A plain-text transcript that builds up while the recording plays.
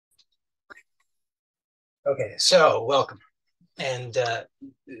Okay, so welcome. And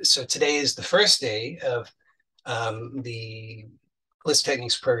so today is the first day of the Bliss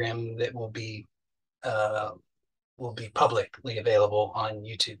Techniques program that will be publicly available on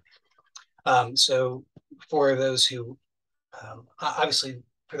YouTube. So for those who obviously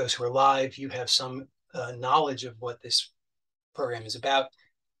for those who are live, you have some knowledge of what this program is about.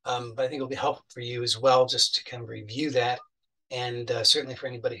 But I think it'll be helpful for you as well, just to kind of review that, and certainly for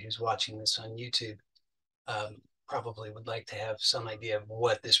anybody who's watching this on YouTube. Um, Probably would like to have some idea of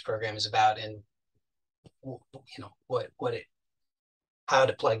what this program is about and what it how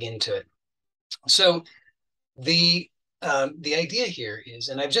to plug into it. So the idea here is,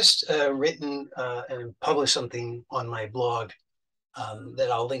 and I've just written and published something on my blog that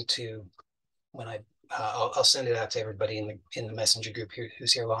I'll link to when I'll send it out to everybody in the messenger group here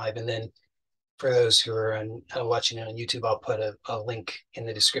who's here live, and then for those who are watching it on YouTube, I'll put a link in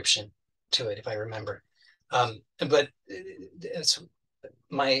the description to it if I remember. But it's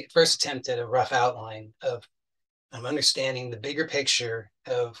my first attempt at a rough outline of understanding the bigger picture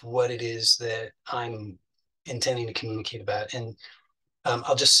of what it is that I'm intending to communicate about. And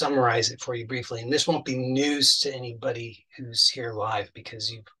I'll just summarize it for you briefly. And this won't be news to anybody who's here live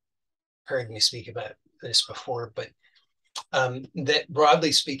because you've heard me speak about this before. But that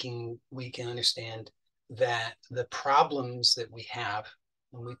broadly speaking, we can understand that the problems that we have,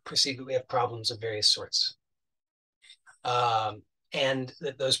 when we perceive that we have problems of various sorts, um, and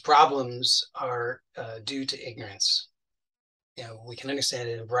that those problems are due to ignorance. We can understand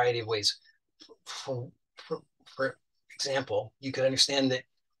it in a variety of ways. For, for example, you could understand that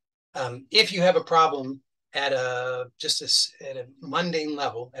if you have a problem at at a mundane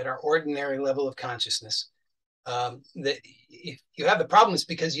level, at our ordinary level of consciousness, that if you have the problem, it's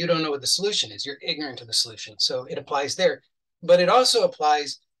because you don't know what the solution is. You're ignorant of the solution. So it applies there. But it also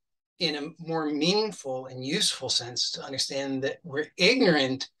applies in a more meaningful and useful sense to understand that we're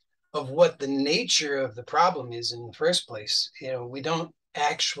ignorant of what the nature of the problem is in the first place. We don't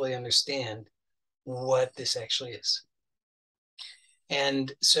actually understand what this actually is.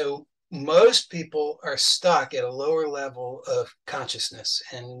 And so most people are stuck at a lower level of consciousness.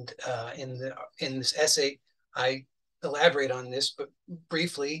 And in this essay, I elaborate on this, but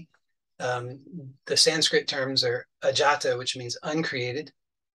briefly, the Sanskrit terms are ajata, which means uncreated.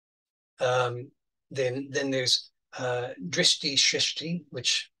 Um, then there's drishti shrishti,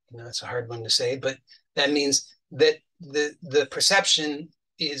 which it's a hard one to say, but that means that the perception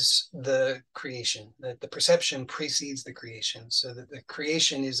is the creation, that the perception precedes the creation, so that the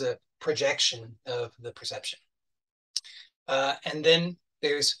creation is a projection of the perception. And then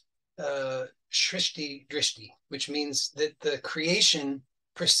there's shrishti drishti, which means that the creation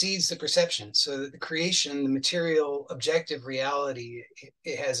precedes the perception, so that the creation, the material objective reality,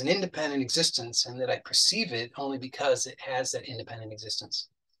 it has an independent existence, and that I perceive it only because it has that independent existence.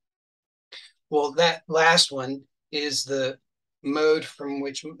 Well, that last one is the mode from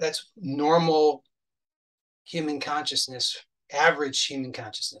which that's normal human consciousness, average human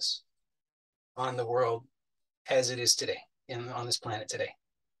consciousness on the world as it is today, on this planet today.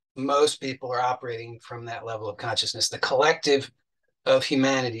 Most people are operating from that level of consciousness. The collective of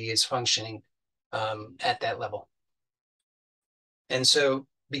humanity is functioning at that level. And so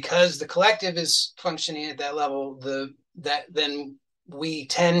because the collective is functioning at that level, then we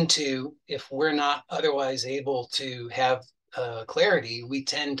tend to, if we're not otherwise able to have clarity, we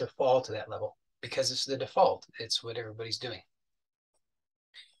tend to fall to that level because it's the default. It's what everybody's doing.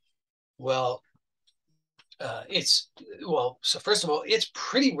 Well, so first of all, it's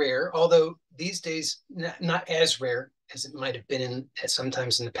pretty rare, although these days not as rare as it might have been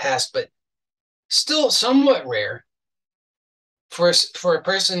sometimes in the past, but still somewhat rare for a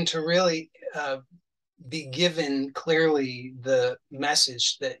person to really be given clearly the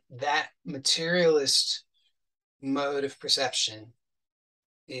message that that materialist mode of perception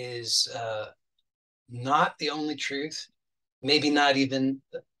is not the only truth, maybe not even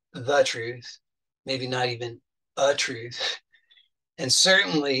the truth, maybe not even a truth, and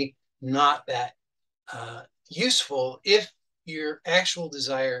certainly not that useful if your actual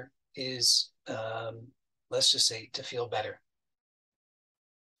desire is, let's just say, to feel better.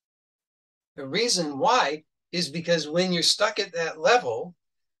 The reason why is because when you're stuck at that level,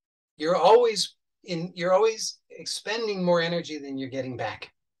 you're always expending more energy than you're getting back.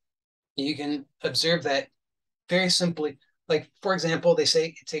 You can observe that very simply. Like, for example, they say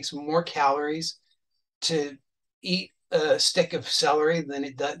it takes more calories to eat a stick of celery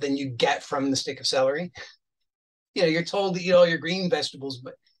than you get from the stick of celery. You're told to eat all your green vegetables,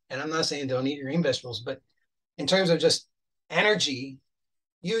 and I'm not saying don't eat your green vegetables, but in terms of just energy,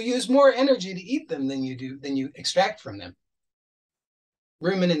 You use more energy to eat them than you extract from them.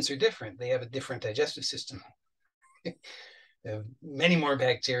 Ruminants are different. They have a different digestive system. They have many more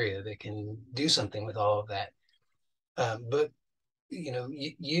bacteria that can do something with all of that. But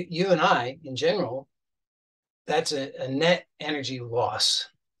you and I, in general, that's a net energy loss.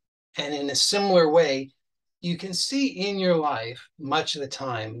 And in a similar way, you can see in your life, much of the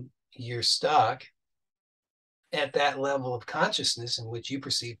time, you're stuck at that level of consciousness in which you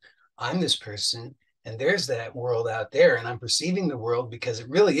perceive, I'm this person, and there's that world out there, and I'm perceiving the world because it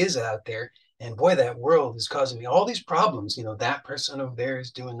really is out there. And boy, that world is causing me all these problems. That person over there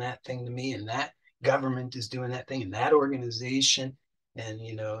is doing that thing to me, and that government is doing that thing, and that organization, and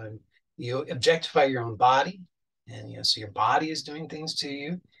you objectify your own body, and so your body is doing things to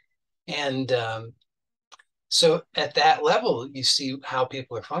you, and so at that level, you see how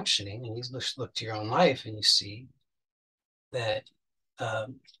people are functioning, and you look to your own life, and you see that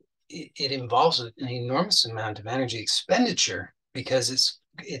it involves an enormous amount of energy expenditure because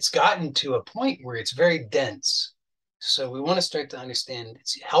it's gotten to a point where it's very dense. So we want to start to understand,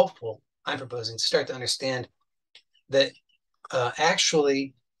 it's helpful, I'm proposing, to start to understand that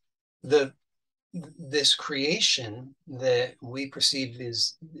actually this creation that we perceive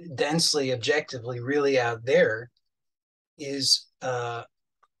is densely, objectively, really out there is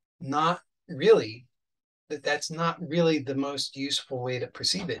not really, that's not really the most useful way to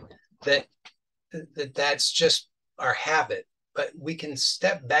perceive it. That's just our habit. But we can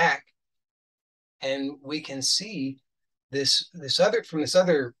step back and we can see this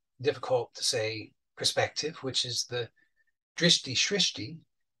other difficult to say perspective, which is the drishti shrishti,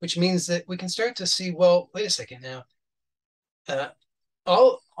 which means that we can start to see, well, wait a second now.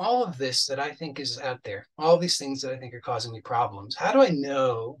 All of this that I think is out there, all these things that I think are causing me problems, how do I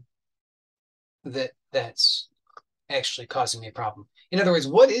know that that's actually causing me a problem? In other words,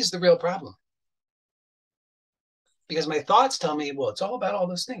 what is the real problem? Because my thoughts tell me, well, it's all about all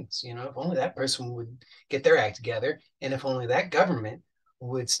those things. If only that person would get their act together, and if only that government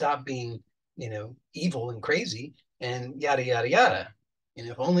would stop being, evil and crazy, and yada, yada, yada. And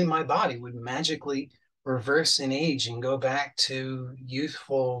if only my body would magically reverse in age and go back to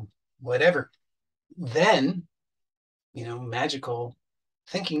youthful whatever, then, magical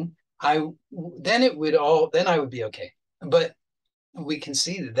thinking, then I would be okay. But we can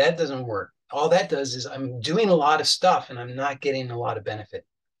see that doesn't work. All that does is I'm doing a lot of stuff and I'm not getting a lot of benefit.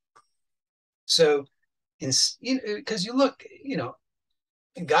 So, because you look,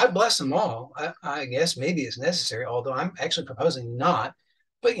 God bless them all. I guess maybe it's necessary, although I'm actually proposing not.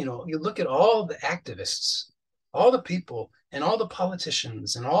 But you look at all the activists, all the people, and all the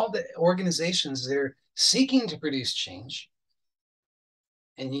politicians, and all the organizations that are seeking to produce change,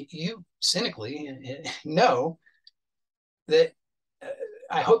 and you cynically know that.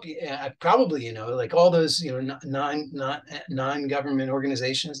 I hope probably like all those non-government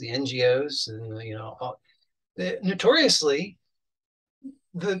organizations, the NGOs, and notoriously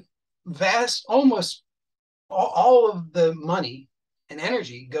the vast, almost all of the money and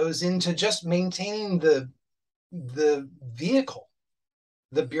energy goes into just maintaining the vehicle,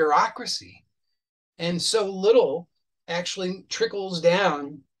 the bureaucracy, and so little actually trickles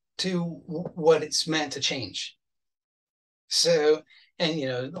down to what it's meant to change. So,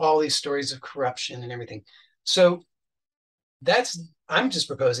 and all these stories of corruption and everything. So I'm just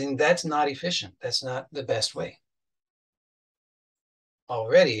proposing that's not efficient. That's not the best way.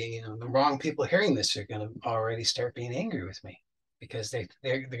 Already, the wrong people hearing this are going to already start being angry with me because they're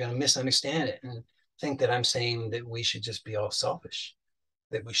going to misunderstand it and think that I'm saying that we should just be all selfish,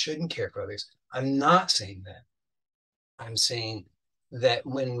 that we shouldn't care for others. I'm not saying that. I'm saying that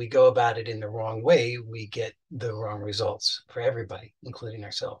when we go about it in the wrong way, we get the wrong results for everybody, including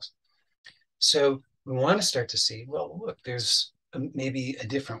ourselves. So we want to start to see, well, look, there's maybe a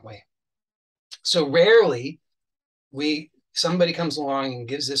different way. So rarely somebody comes along and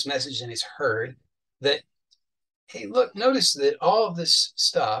gives this message and it's heard that, hey, look, notice that all of this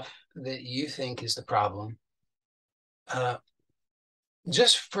stuff that you think is the problem,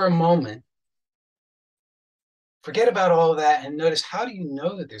 just for a moment, forget about all of that and notice, how do you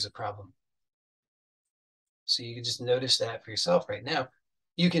know that there's a problem? So you can just notice that for yourself right now.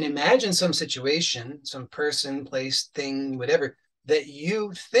 You can imagine some situation, some person, place, thing, whatever, that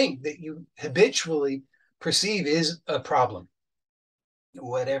you think, that you habitually perceive is a problem.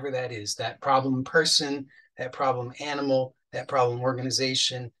 Whatever that is, that problem person, that problem animal, that problem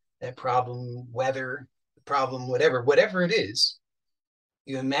organization, that problem weather, the problem whatever it is,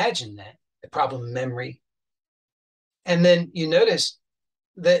 you imagine that, the problem memory. And then you notice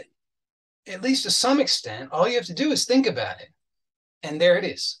that, at least to some extent, all you have to do is think about it. And there it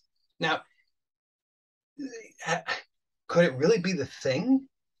is. Now, could it really be the thing?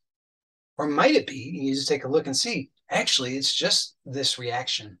 Or might it be, you just take a look and see, actually, it's just this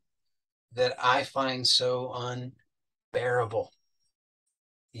reaction that I find so unbearable.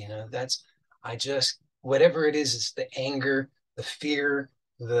 Whatever it is, it's the anger, the fear,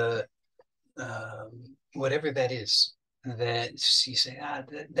 the whatever that is, that you say,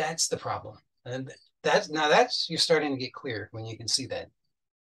 that's the problem. And that's you're starting to get clear when you can see that.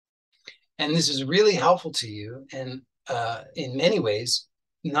 And this is really helpful to you, and in many ways,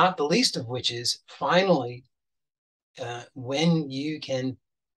 not the least of which is finally when you can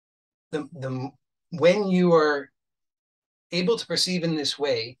when you are able to perceive in this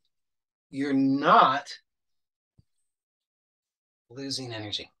way, you're not losing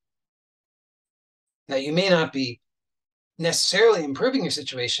energy. Now, you may not be necessarily improving your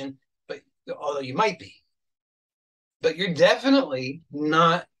situation, but although you might be, but you're definitely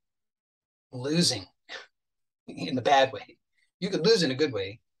not losing in the bad way. You could lose in a good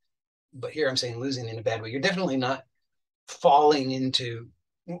way, but here I'm saying losing in a bad way. You're definitely not falling into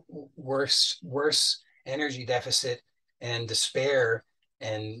worse energy deficit and despair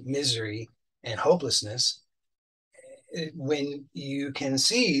and misery and hopelessness, when you can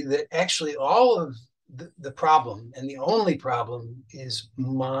see that actually all of the problem and the only problem is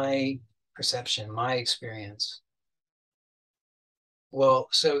my perception, my experience. Well,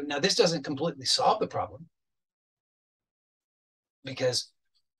 so now this doesn't completely solve the problem, because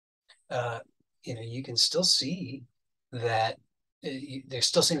you can still see that there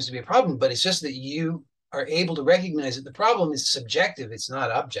still seems to be a problem, but it's just that you are able to recognize that the problem is subjective, it's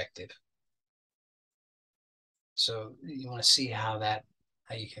not objective. So you want to see how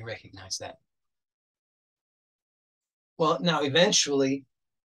you can recognize that. Well, now eventually,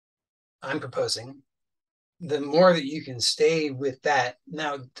 I'm proposing the more that you can stay with that.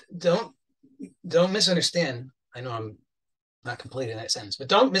 Now, don't misunderstand. I know I'm not completing that sentence, but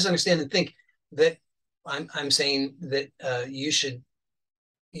don't misunderstand and think that I'm saying that you should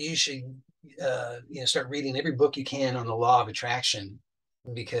start reading every book you can on the law of attraction,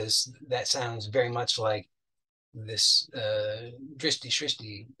 because that sounds very much like this drishti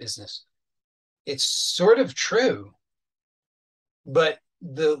shrishti business. It's sort of true, but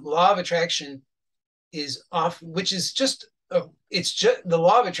the law of attraction is off, which is just the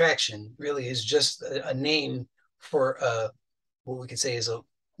law of attraction really is just a name for what we could say is a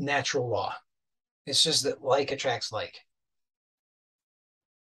natural law. It's just that like attracts like.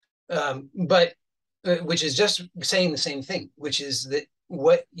 But which is just saying the same thing, which is that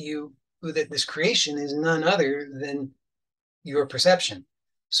that this creation is none other than your perception.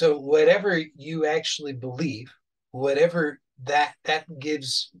 So whatever you actually believe, whatever that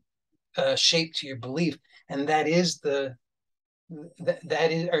gives shape to your belief, and that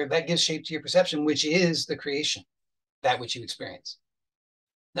gives shape to your perception, which is the creation, that which you experience.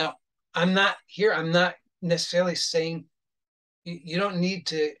 Now, I'm not necessarily saying you don't need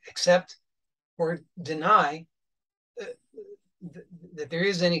to accept or deny that there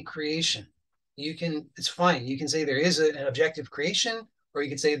is any creation. It's fine. You can say there is an objective creation, or you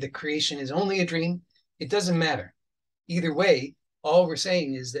can say the creation is only a dream. It doesn't matter. Either way, all we're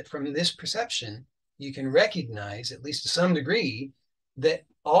saying is that from this perception, you can recognize, at least to some degree, that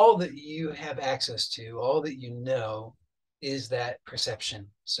all that you have access to, all that you know, is that perception.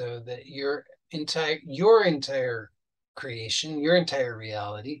 So that your entire creation, your entire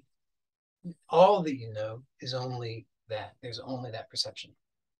reality, all that you know is only that. There's only that perception.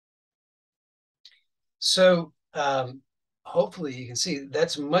 So hopefully you can see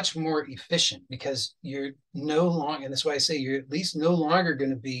that's much more efficient, because you're no longer, and that's why I say you're at least no longer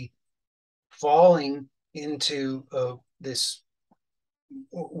going to be falling into this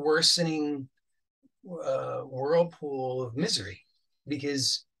worsening whirlpool of misery,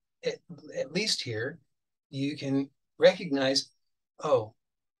 because at least here you can recognize,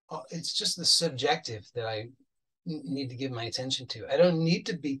 it's just the subjective that I need to give my attention to. I don't need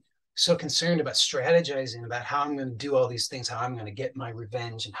to be so concerned about strategizing about how I'm going to do all these things, how I'm going to get my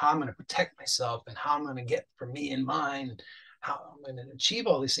revenge, and how I'm going to protect myself, and how I'm going to get for me and mine, and how I'm going to achieve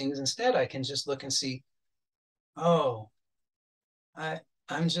all these things. Instead, I can just look and see, I'm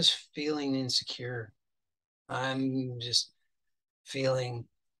just feeling insecure. I'm just feeling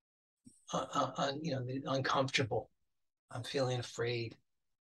uncomfortable. I'm feeling afraid.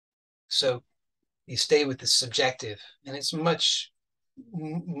 So you stay with the subjective, and it's much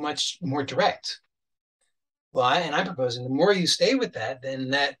more direct. Well, I'm proposing the more you stay with that, then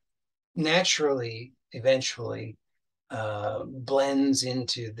that naturally, eventually, blends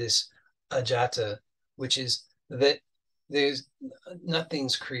into this ajata, which is that there's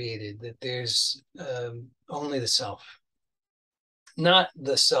nothing's created, that there's only the self, not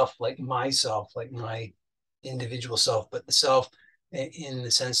the self like myself, like my individual self, but the self in the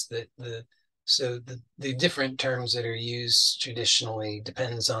sense that the different terms that are used traditionally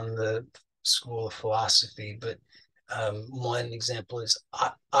depends on the school of philosophy, but one example is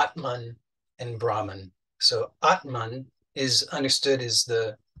Atman and Brahman. So Atman is understood as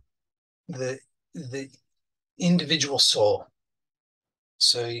the the individual soul.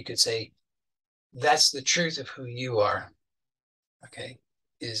 So you could say that's the truth of who you are. Okay,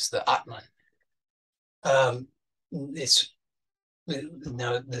 is the Atman. It's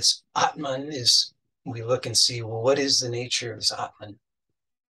now this Atman is, we look and see, well, what is the nature of this Atman?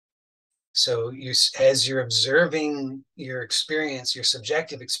 So you, as you're observing your experience, your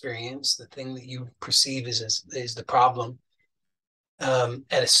subjective experience, the thing that you perceive is the problem,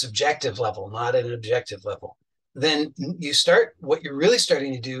 at a subjective level, not at an objective level, then you start, what you're really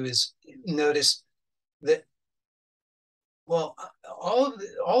starting to do is notice that, well,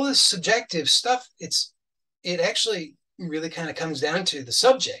 all this subjective stuff, it actually really kind of comes down to the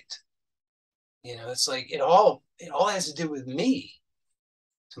subject. It's like it all has to do with me,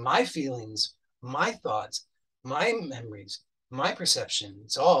 my feelings, my thoughts, my memories, my perception.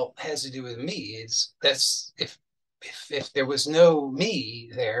 It's all has to do with me. That's if there was no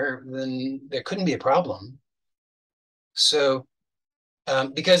me there, then there couldn't be a problem. So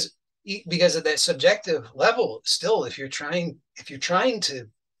because at that subjective level, still, if you're trying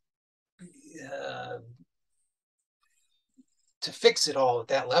uh, to fix it all at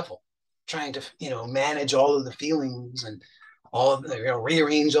that level, trying to manage all of the feelings and all of the,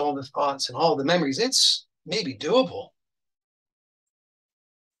 rearrange all the thoughts and all the memories, it's maybe doable.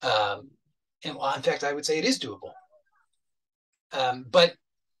 And well, in fact, I would say it is doable. But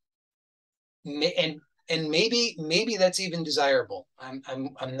and maybe that's even desirable. I'm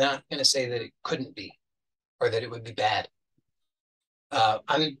not going to say that it couldn't be, or that it would be bad.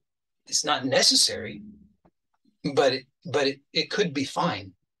 It's not necessary, but it could be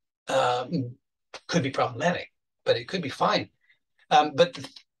fine. Could be problematic, but it could be fine. But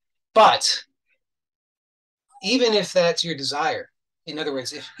even if that's your desire, in other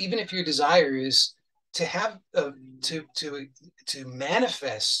words, even if your desire is to have to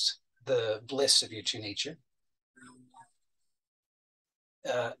manifest the bliss of your true nature,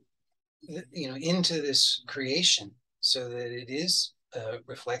 into this creation, so that it is a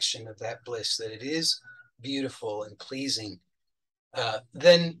reflection of that bliss, that it is beautiful and pleasing,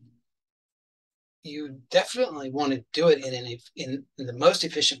 then you definitely want to do it in the most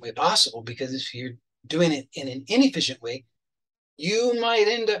efficient way possible, because if you're doing it in an inefficient way, you might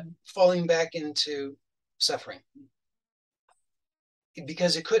end up falling back into suffering,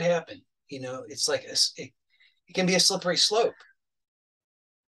 because it could happen. It's like it can be a slippery slope.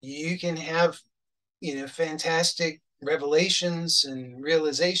 You can have fantastic revelations and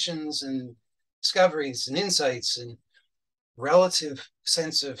realizations and discoveries and insights and relative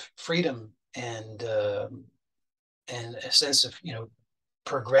sense of freedom and a sense of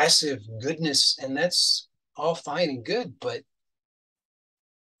progressive goodness, and that's all fine and good. But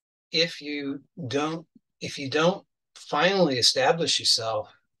if you don't finally establish yourself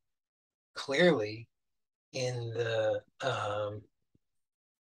clearly in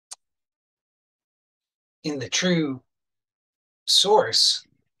the true source,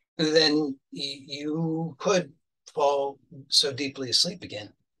 then you could fall so deeply asleep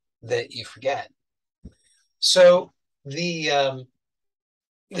again that you forget. So this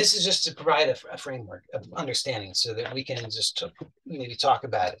is just to provide a framework of understanding, so that we can just maybe talk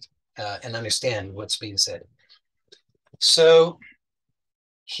about it and understand what's being said. So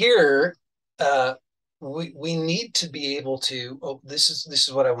here, we need to be able to. Oh, this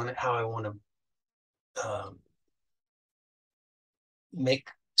is what I want. How I want to make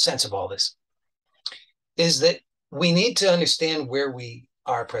sense of all this, is that we need to understand where we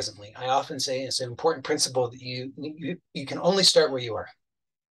are presently. I often say it's an important principle that you can only start where you are.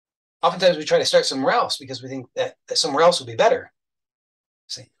 Oftentimes we try to start somewhere else because we think that somewhere else will be better.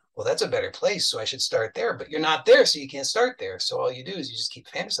 Say, well, that's a better place, so I should start there. But you're not there, so you can't start there. So all you do is you just keep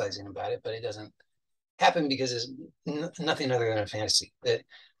fantasizing about it, but it doesn't happen because it's nothing other than a fantasy. That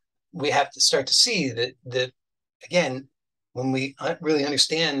we have to start to see that again, when we really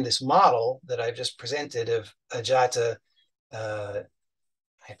understand this model that I've just presented of ajata, I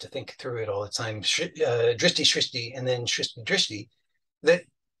have to think through it all the time, drishti shrishti, and then shrishti drishti, that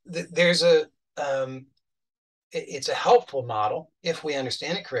there's it's a helpful model if we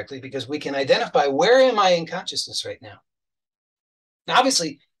understand it correctly, because we can identify, where am I in consciousness right now? Now,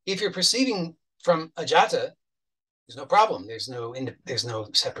 obviously, if you're perceiving from ajata, There's no problem. There's no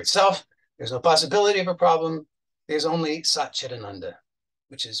separate self. There's no possibility of a problem. There's only Satchidananda,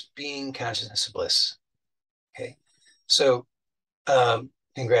 which is being, consciousness, bliss. Okay, so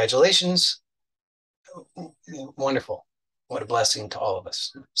congratulations, wonderful, what a blessing to all of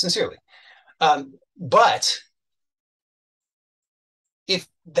us, sincerely. But if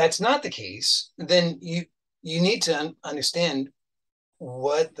that's not the case, then you need to understand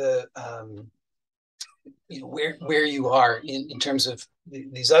what the where you are in terms of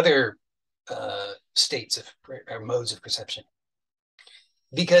these other states of or modes of perception.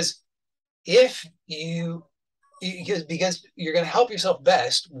 Because if you because you're going to help yourself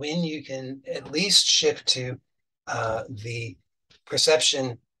best when you can at least shift to the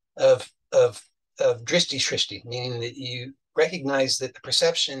perception of drishti shrishti, meaning that you recognize that the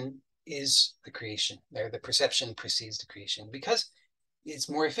perception is the creation, or the perception precedes the creation, because it's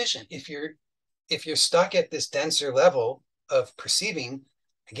more efficient. If you're stuck at this denser level of perceiving,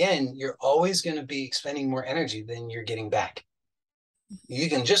 again, you're always going to be expending more energy than you're getting back. You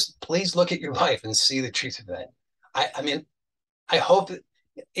can just please look at your life and see the truth of that. I mean, I hope that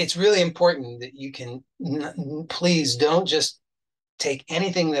it's really important that you can please don't just take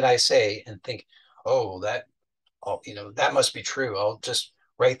anything that I say and think, oh, that, oh, that must be true. I'll just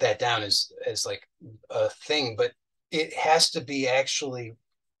write that down as like a thing, but it has to be actually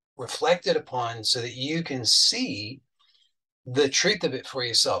reflected upon so that you can see the truth of it for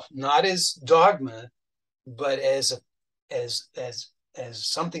yourself, not as dogma, but as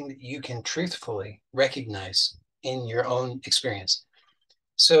something that you can truthfully recognize in your own experience.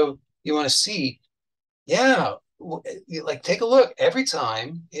 So you want to see, yeah, like take a look. Every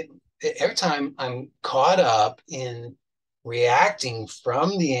time I'm caught up in reacting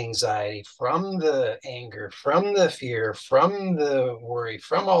from the anxiety, from the anger, from the fear, from the worry,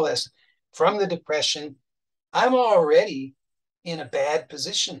 from all this, from the depression, I'm already in a bad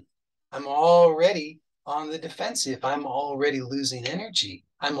position. I'm already on the defensive. I'm already losing energy.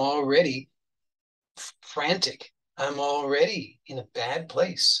 I'm already frantic. I'm already in a bad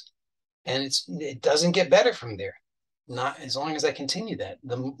place. And it doesn't get better from there. Not as long as I continue that.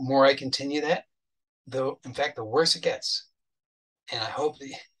 The more I continue that, in fact, the worse it gets. And I hope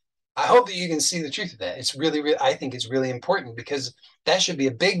that you can see the truth of that. It's really, I think it's really important, because that should be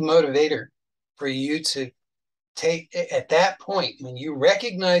a big motivator for you to take at that point when you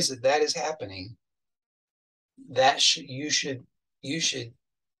recognize that that is happening. You should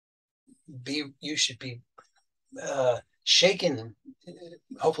be shaken,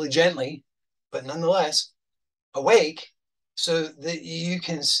 hopefully gently, but nonetheless awake, so that you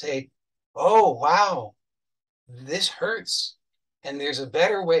can say, oh, wow, this hurts, and there's a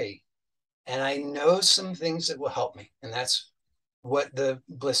better way, and I know some things that will help me. And that's what the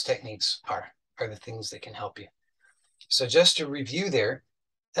bliss techniques are the things that can help you. So just to review there,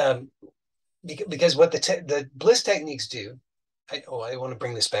 because what the bliss techniques do, I want to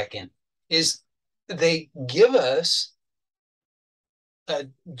bring this back in, is they give us a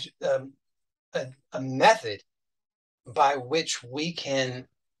method by which we can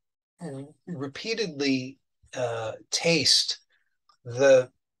repeatedly taste the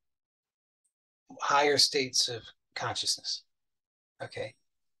higher states of consciousness. Okay,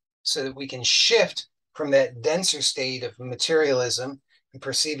 so that we can shift from that denser state of materialism and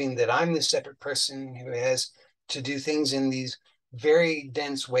perceiving that I'm the separate person who has to do things in these very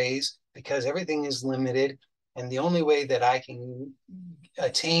dense ways, because everything is limited. And the only way that I can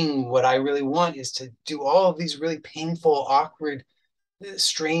attain what I really want is to do all of these really painful, awkward,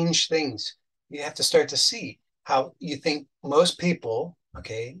 strange things. You have to start to see how you think most people,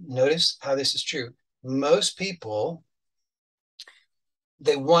 okay, notice how this is true. Most people,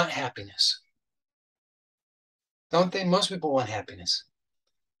 they want happiness. Don't they? Most people want happiness.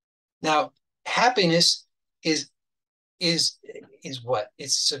 Now, happiness is what?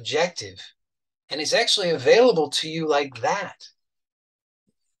 It's subjective, and it's actually available to you like that.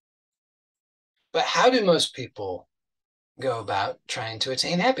 But how do most people go about trying to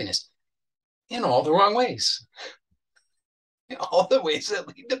attain happiness? In all the wrong ways. In all the ways that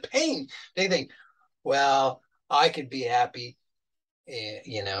lead to pain. They think, well, I could be happy,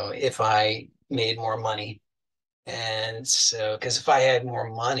 if I made more money. And so, because if I had more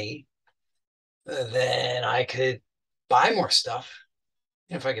money, then I could buy more stuff.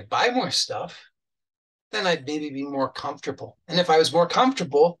 And if I could buy more stuff, then I'd maybe be more comfortable. And if I was more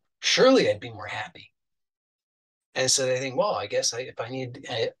comfortable, surely I'd be more happy. And so they think, well, I guess I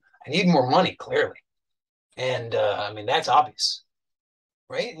need more money, clearly. And I mean, that's obvious,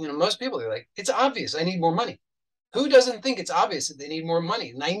 right? Most people are like, it's obvious, I need more money. Who doesn't think it's obvious that they need more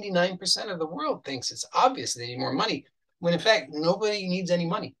money? 99% of the world thinks it's obvious they need more money, when in fact, nobody needs any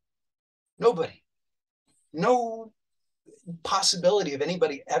money. Nobody. No possibility of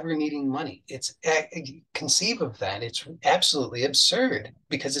anybody ever needing money. It's conceive of that. It's absolutely absurd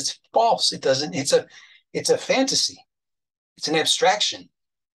because it's false. It doesn't, it's a fantasy. It's an abstraction.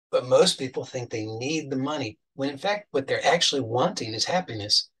 But most people think they need the money when in fact, what they're actually wanting is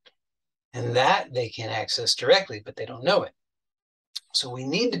happiness. And that they can access directly, but they don't know it. So we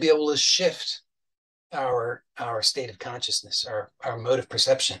need to be able to shift our state of consciousness, our mode of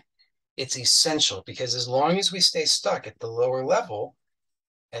perception. It's essential because as long as we stay stuck at the lower level,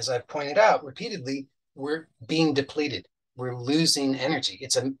 as I've pointed out repeatedly, we're being depleted. We're losing energy.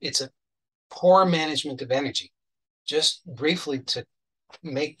 It's a poor management of energy. Just briefly to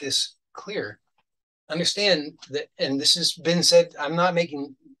make this clear, understand that, and this has been said, I'm not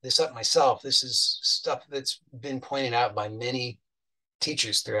making this up myself. This is stuff that's been pointed out by many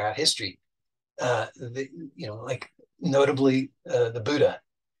teachers throughout history. Like notably the Buddha.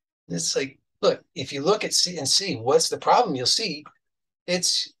 It's like, look, if you look at see what's the problem, you'll see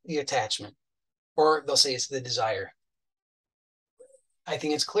it's the attachment, or they'll say it's the desire. I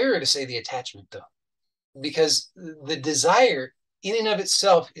think it's clearer to say the attachment though, because the desire in and of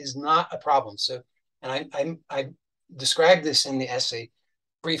itself is not a problem. So, and I described this in the essay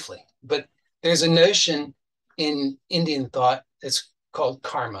briefly, but there's a notion in Indian thought that's called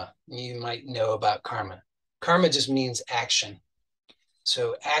karma. You might know about karma. Karma just means action.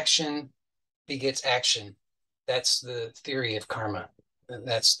 So action begets action. That's the theory of karma.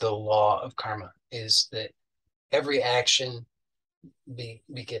 That's the law of karma, is that every action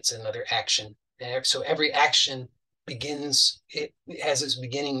begets another action. And so every action begins, it has its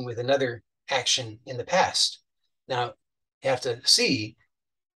beginning with another action in the past. Now, you have to see,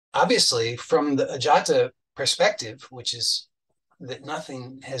 obviously, from the Ajata perspective, which is that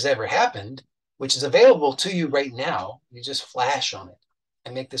nothing has ever happened, which is available to you right now, you just flash on it. I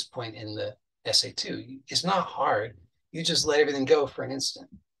make this point in the essay too. It's not hard. You just let everything go for an instant.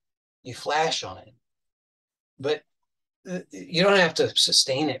 You flash on it. But you don't have to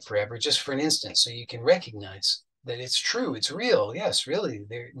sustain it forever, just for an instant, so you can recognize that it's true, it's real. Yes, really,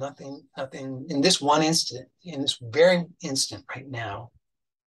 there's nothing in this one instant, in this very instant right now,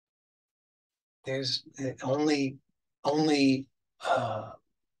 there's only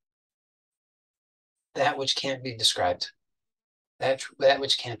that which can't be described, that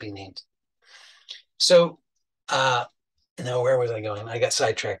which can't be named. So now where was I going? I got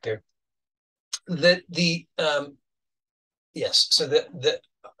sidetracked there. Yes, so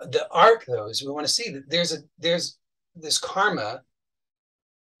the arc though is we want to see that there's this karma,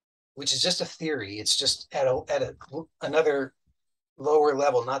 which is just a theory. It's just at another lower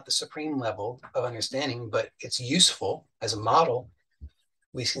level, not the supreme level of understanding, but it's useful as a model.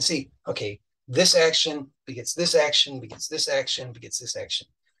 We can see, okay, this action begets this action, begets this action, begets this action.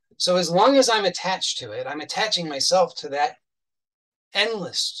 So as long as I'm attached to it, I'm attaching myself to that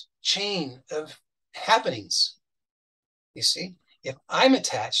endless chain of happenings. You see, if I'm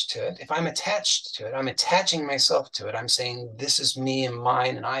attached to it, I'm attaching myself to it. I'm saying, this is me and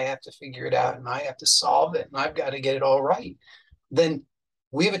mine, and I have to figure it out, and I have to solve it, and I've got to get it all right. Then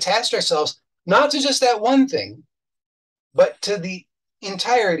we've attached ourselves not to just that one thing, but to the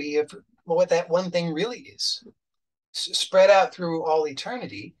entirety of what that one thing really is. Spread out through all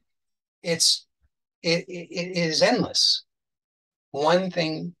eternity, it is endless. One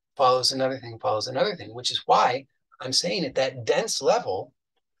thing follows another thing, follows another thing, which is why I'm saying at that dense level,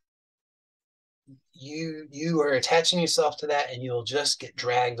 you are attaching yourself to that, and you'll just get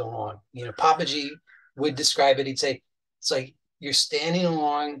dragged along. Papaji would describe it. He'd say, it's like you're standing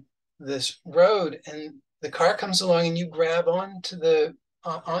along this road, and the car comes along, and you grab onto the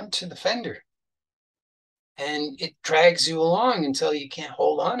fender, and it drags you along until you can't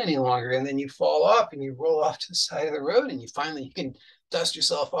hold on any longer, and then you fall off, and you roll off to the side of the road, and you can dust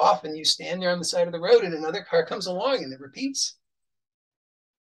yourself off, and you stand there on the side of the road, and another car comes along, and it repeats.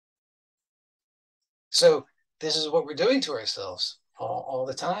 So this is what we're doing to ourselves all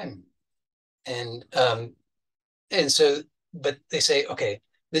the time. And so, but they say, okay,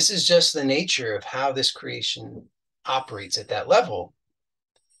 this is just the nature of how this creation operates at that level.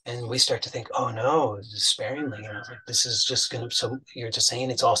 And we start to think, oh no, despairingly, this is just going to, so you're just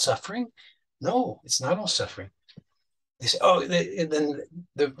saying it's all suffering? No, it's not all suffering. They say, oh, then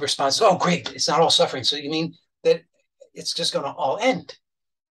the response is, oh, great, it's not all suffering. So you mean that it's just going to all end?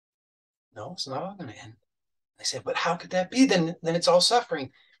 No, it's not all going to end. I say, but how could that be? Then it's all suffering.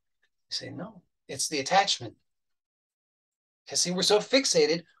 I say, no, it's the attachment. Because see, we're so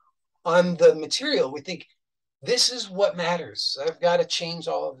fixated on the material. We think this is what matters. I've got to change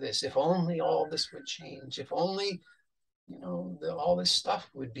all of this. If only all this would change. If only, all this stuff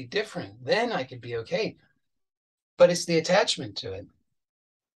would be different. Then I could be okay. But it's the attachment to it,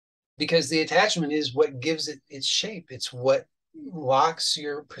 because the attachment is what gives it its shape. It's what locks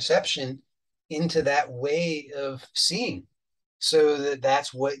your perception into that way of seeing, so that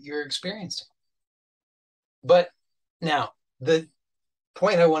that's what you're experiencing. But now, the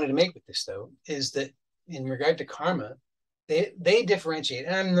point I wanted to make with this, though, is that in regard to karma, they differentiate,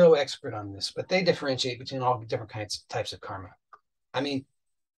 and I'm no expert on this, but they differentiate between all different types of karma. I mean,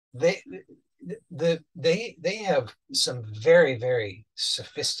 they they have some very, very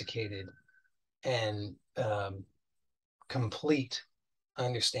sophisticated and complete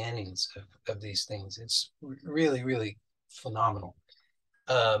understandings of these things. It's really, really phenomenal.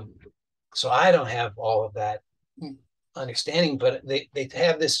 Um, so I don't have all of that understanding, but they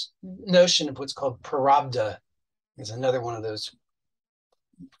have this notion of what's called prarabdha. Is another one of those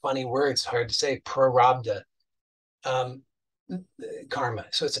funny words, hard to say, prarabdha, um, karma.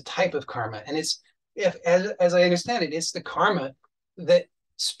 So it's a type of karma, and it's, if as I understand it, it's the karma that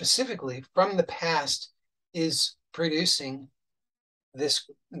specifically from the past is producing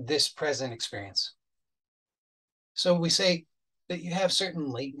this present experience. So we say that you have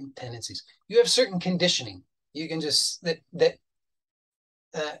certain latent tendencies, you have certain conditioning. You can just that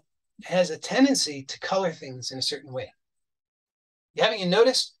uh, has a tendency to color things in a certain way. Haven't you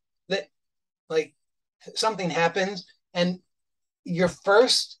noticed that, like, something happens and your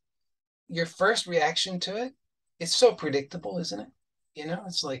first your first reaction to it, it's so predictable, isn't it?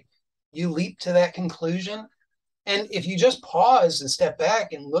 It's like you leap to that conclusion. And if you just pause and step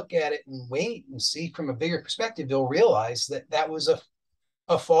back and look at it and wait and see from a bigger perspective, you'll realize that that was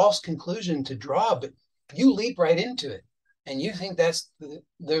a false conclusion to draw, but you leap right into it. And you think that's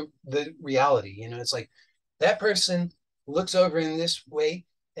the reality. It's like that person looks over in this way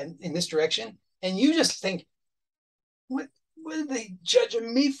and in this direction, and you just think, what are they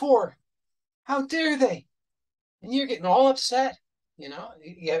judging me for? How dare they? And you're getting all upset. You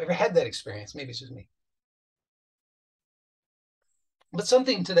ever had that experience? Maybe it's just me, but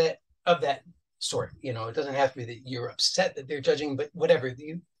something to that sort. It doesn't have to be that you're upset that they're judging, but whatever,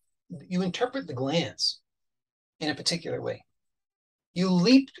 you interpret the glance in a particular way. You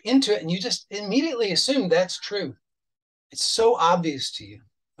leap into it and you just immediately assume that's true. It's so obvious to you.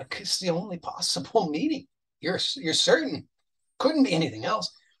 Like, it's the only possible meaning. You're certain. Couldn't be anything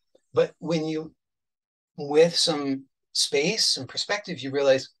else. But when you, with some space and perspective, you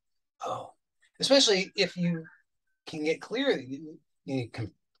realize, oh, especially if you can get clear, you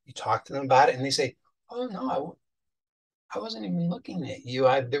talk to them about it and they say, oh no, I wasn't even looking at you.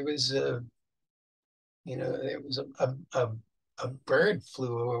 There was a bird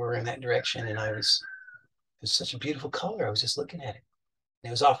flew over in that direction, and it was such a beautiful color. I was just looking at it, and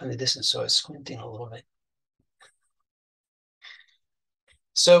it was off in the distance, so I was squinting a little bit.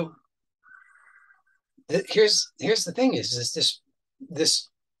 So here's the thing: is this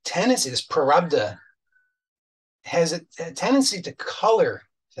tendency, this prarabdha, has a tendency to color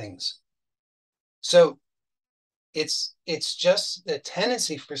things. So it's just a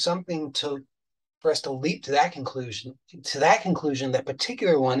tendency for something for us to leap to that conclusion, that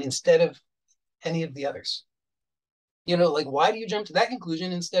particular one, instead of any of the others. Like, why do you jump to that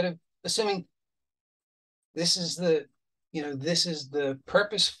conclusion instead of assuming this is the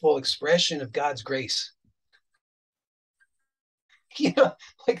purposeful expression of God's grace?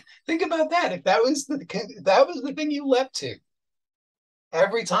 Like, think about that. If that was the thing you leapt to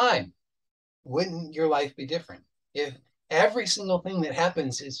every time, wouldn't your life be different? If every single thing that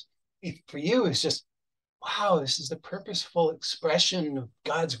happens for you is just, wow, this is the purposeful expression of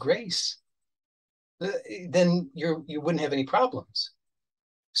God's grace, then you wouldn't have any problems.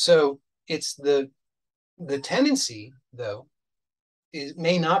 So it's the tendency, though,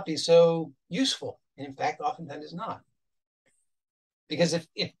 may not be so useful, and in fact, oftentimes is not. Because if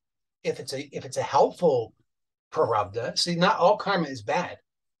it's a helpful prarabdha, see, not all karma is bad.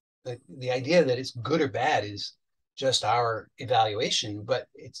 The idea that it's good or bad is just our evaluation, but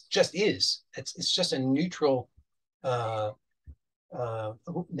it's just is. It's just a neutral,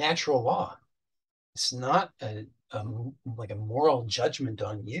 natural law. It's not like a moral judgment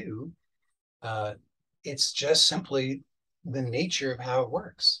on you. It's just simply the nature of how it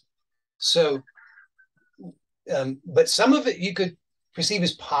works. So, but some of it you could perceive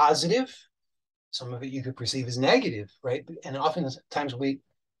as positive, some of it you could perceive as negative, right? And oftentimes we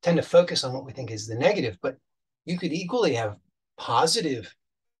tend to focus on what we think is the negative, but you could equally have positive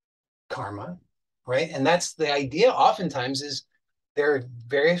karma, right? And that's the idea. Oftentimes is there are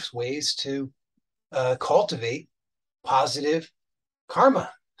various ways to cultivate positive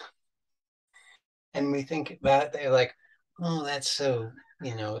karma. And we think about it, they're like, oh, that's so,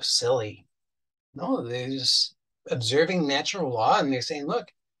 silly. No, they're just observing natural law, and they're saying, look,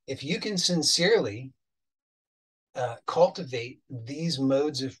 if you can sincerely cultivate these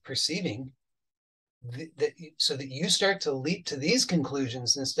modes of perceiving, so that you start to leap to these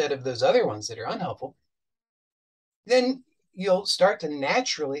conclusions instead of those other ones that are unhelpful, then you'll start to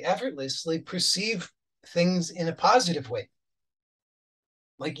naturally, effortlessly perceive things in a positive way.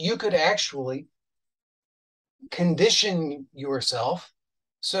 Like you could actually condition yourself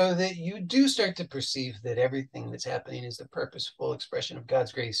so that you do start to perceive that everything that's happening is the purposeful expression of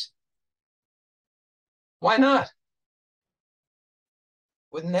God's grace. Why not?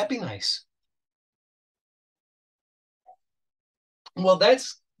 Wouldn't that be nice? Well,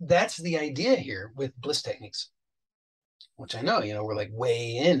 that's the idea here with bliss techniques, which I know, we're like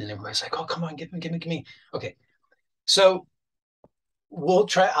way in, and everybody's like, oh, come on, give me. Okay. So I'll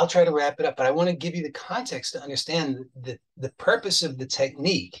try to wrap it up, but I want to give you the context to understand that the purpose of the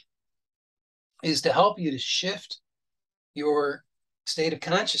technique is to help you to shift your state of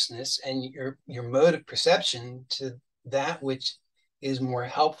consciousness and your mode of perception to that which is more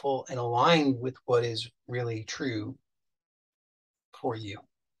helpful and aligned with what is really true for you.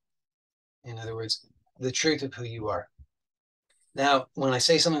 In other words, the truth of who you are. Now, when I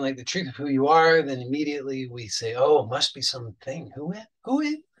say something like the truth of who you are, then immediately we say, oh, it must be something.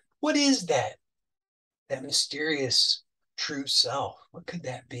 What is that? That mysterious true self? What could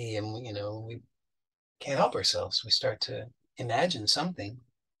that be? And, we can't help ourselves. We start to imagine something.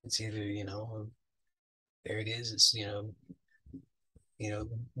 It's either, there it is. It's,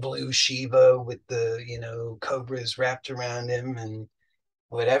 blue Shiva with the, cobras wrapped around him and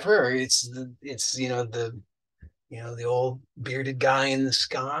whatever. Or the old bearded guy in the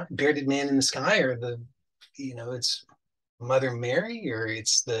sky, bearded man in the sky, or it's Mother Mary, or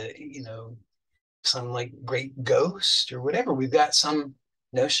it's some like great ghost or whatever. We've got some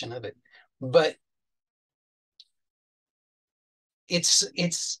notion of it, but it's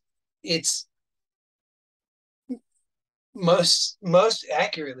most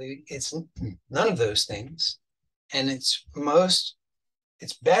accurately, it's none of those things, and it's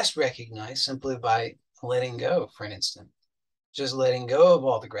best recognized simply by letting go for an instant. Just letting go of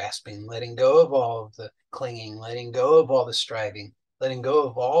all the grasping, letting go of all of the clinging, letting go of all the striving, letting go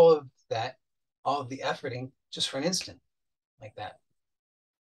of all of that, all of the efforting, just for an instant, like that.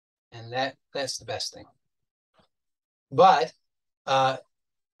 And that's the best thing. But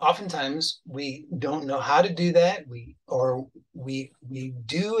oftentimes we don't know how to do that. We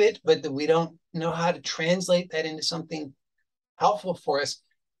do it, but we don't know how to translate that into something helpful for us.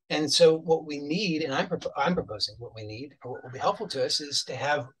 And so what we need, and I'm proposing what we need, or what will be helpful to us, is to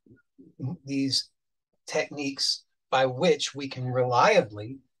have these techniques by which we can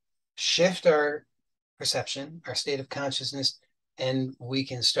reliably shift our perception, our state of consciousness, and we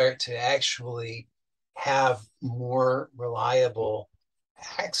can start to actually have more reliable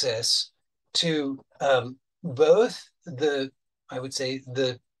access to both I would say,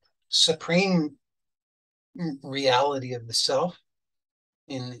 the supreme reality of the self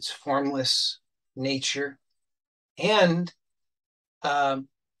in its formless nature, and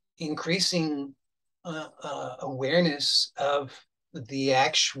increasing awareness of the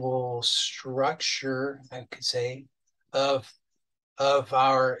actual structure, I could say, of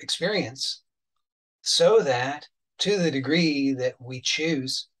our experience, so that to the degree that we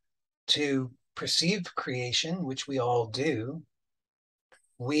choose to perceive creation, which we all do,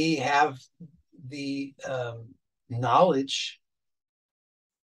 we have the knowledge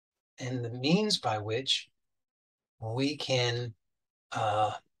and the means by which we can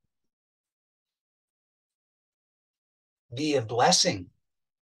be a blessing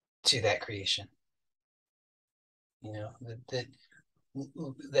to that creation.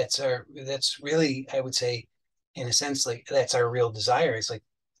 That's really, I would say, in a sense, like that's our real desire. It's like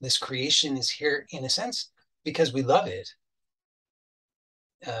this creation is here in a sense because we love it,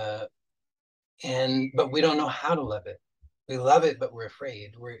 but we don't know how to love it. We love it, but we're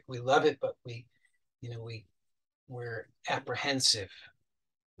afraid. We love it, but we're apprehensive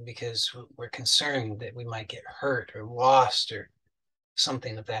because we're concerned that we might get hurt or lost or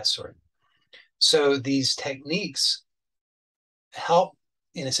something of that sort. So these techniques help,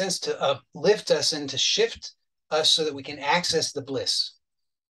 in a sense, to uplift us and to shift us so that we can access the bliss,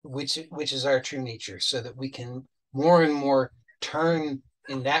 which is our true nature, so that we can more and more turn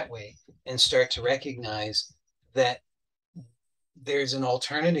in that way and start to recognize that there's an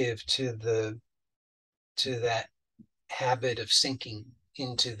alternative to that habit of sinking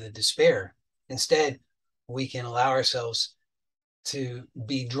into the despair Instead, we can allow ourselves to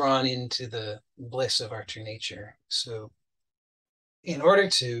be drawn into the bliss of our true nature. So in order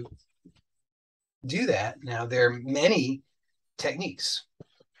to do that, now there are many techniques.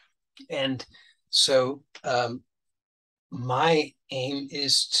 And so my aim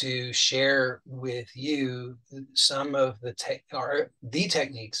is to share with you some of the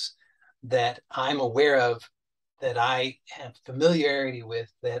techniques that I'm aware of, that I have familiarity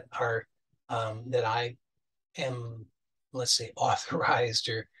with, that are that I am, let's say, authorized,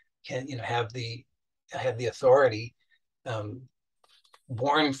 or can have the authority,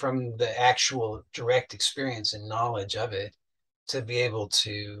 born from the actual direct experience and knowledge of it, to be able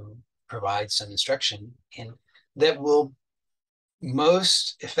to provide some instruction in that will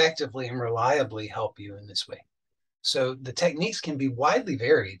most effectively and reliably help you in this way. So the techniques can be widely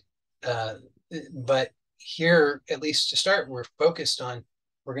varied, but here, at least to start, we're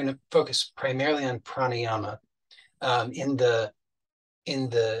going to focus primarily on pranayama, in the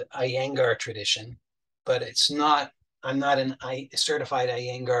Iyengar tradition, but I'm not a certified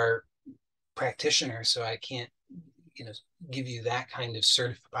Iyengar practitioner, so I can't, give you that kind of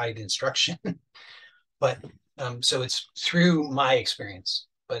certified instruction. But so it's through my experience,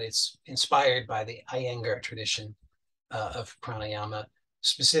 but it's inspired by the Iyengar tradition of pranayama,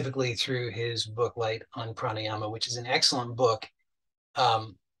 specifically through his book Light on Pranayama, which is an excellent book.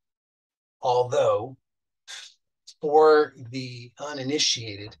 Although for the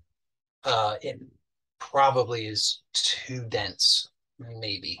uninitiated, it probably is too dense,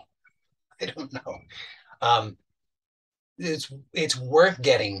 maybe. I don't know. It's worth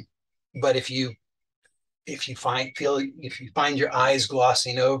getting, but if you find your eyes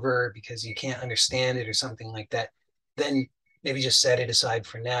glossing over because you can't understand it or something like that, then maybe just set it aside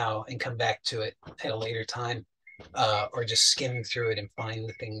for now and come back to it at a later time, or just skim through it and find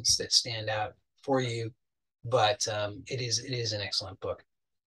the things that stand out for you. But it is an excellent book.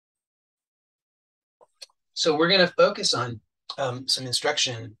 So we're going to focus on some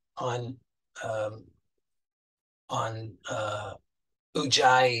instruction on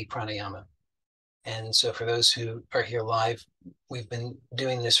Ujjayi Pranayama. And so for those who are here live, we've been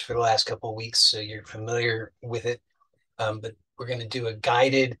doing this for the last couple of weeks, so you're familiar with it. But we're going to do a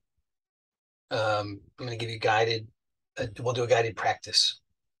guided, I'm going to give you we'll do a guided practice.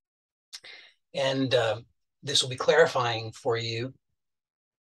 And this will be clarifying for you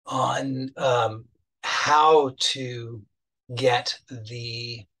on how to get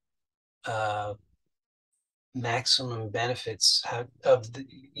the maximum benefits of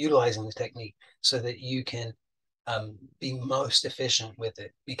utilizing the technique, so that you can be most efficient with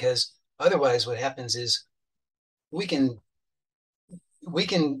it. Because otherwise what happens is we can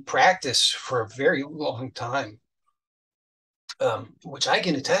practice for a very long time, which I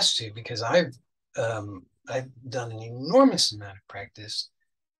can attest to, because I've done an enormous amount of practice.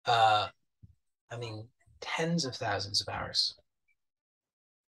 I mean, tens of thousands of hours,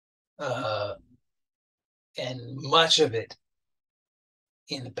 and much of it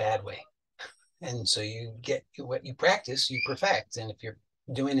in a bad way. And so you get what you practice, you perfect. And if you're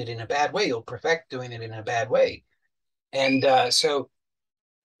doing it in a bad way, you'll perfect doing it in a bad way. And so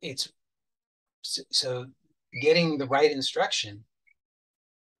getting the right instruction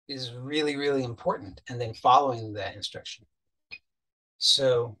is really, really important, and then following that instruction.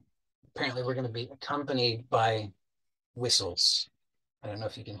 So apparently we're going to be accompanied by whistles. I don't know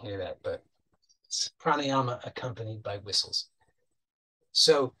if you can hear that, but it's pranayama accompanied by whistles.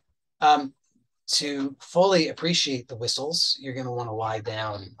 So to fully appreciate the whistles, you're going to want to lie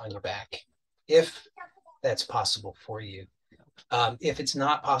down on your back, if that's possible for you. If it's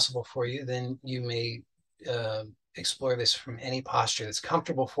not possible for you, then you may explore this from any posture that's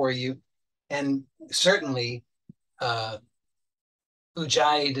comfortable for you. And certainly,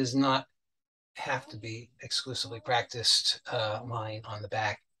 Ujjayi does not have to be exclusively practiced lying on the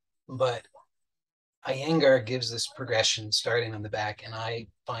back, but Iyengar gives this progression starting on the back, and I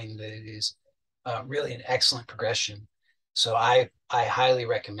find that it is really an excellent progression. So I highly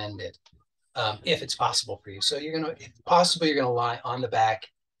recommend it, if it's possible for you. So if possible, you're gonna lie on the back,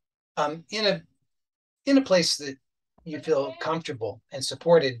 in a place that you feel comfortable and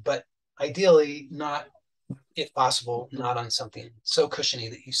supported, but ideally not, if possible, not on something so cushiony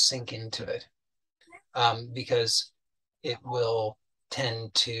that you sink into it, because it will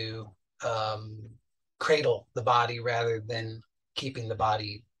tend to cradle the body rather than keeping the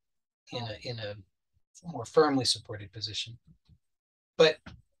body in a more firmly supported position. But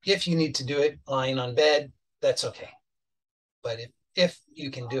if you need to do it lying on bed, that's okay. But if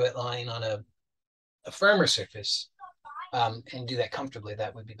you can do it lying on a firmer surface, and do that comfortably,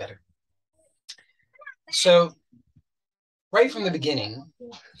 that would be better. So right from the beginning,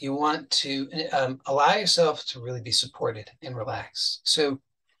 you want to allow yourself to really be supported and relaxed. So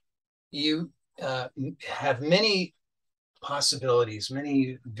you have many possibilities,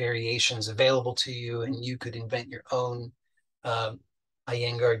 many variations available to you, and you could invent your own.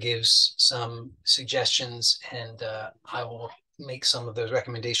 Iyengar gives some suggestions, and I will make some of those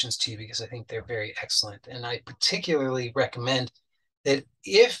recommendations to you because I think they're very excellent. And I particularly recommend that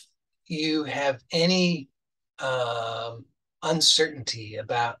if you have any uncertainty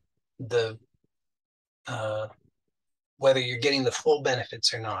about the whether you're getting the full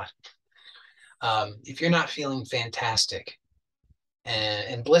benefits or not, if you're not feeling fantastic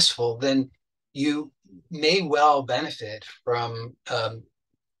and blissful, then you may well benefit from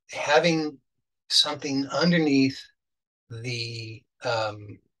having something underneath the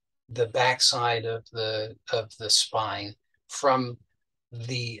backside of the spine from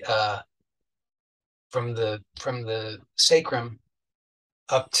the from the sacrum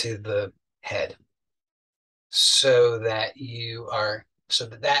up to the head, so that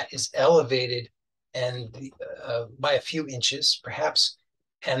that is elevated and by a few inches perhaps,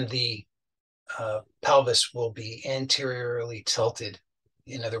 and the pelvis will be anteriorly tilted.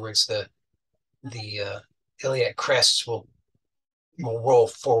 In other words, the iliac crests will roll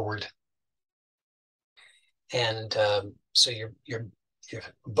forward, and so your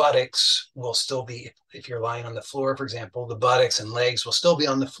buttocks will still be, if you're lying on the floor, for example, the buttocks and legs will still be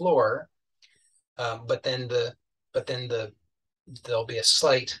on the floor, but then there'll be a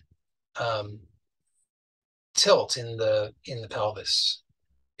slight tilt in the pelvis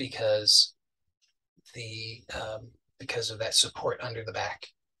because because of that support under the back.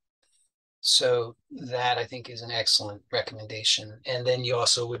 So that, I think, is an excellent recommendation. And then you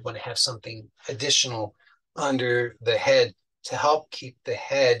also would want to have something additional under the head to help keep the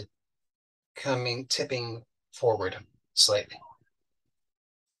head tipping forward slightly.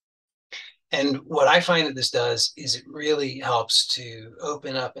 And what I find that this does is it really helps to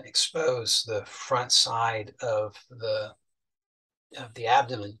open up and expose the front side of the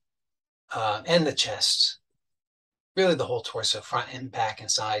abdomen and the chest, really the whole torso, front and back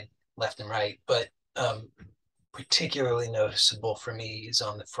and side, left and right. But particularly noticeable for me is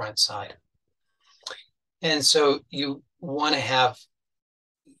on the front side. And so you want to have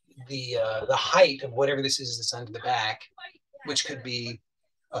the height of whatever this is that's under the back, which could be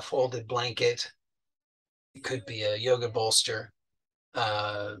a folded blanket, it could be a yoga bolster,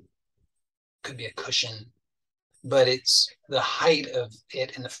 could be a cushion, but it's the height of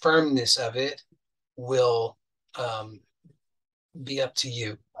it and the firmness of it will be up to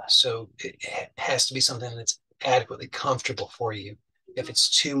you. So it has to be something that's adequately comfortable for you. If it's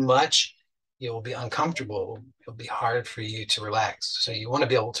too much, it will be uncomfortable. It'll be hard for you to relax. So you want to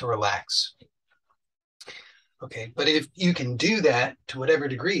be able to relax. Okay, but if you can do that to whatever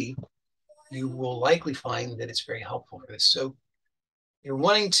degree, you will likely find that it's very helpful for this. So you're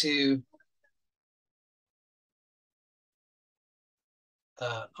wanting to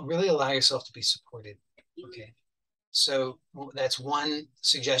really allow yourself to be supported. Okay, so that's one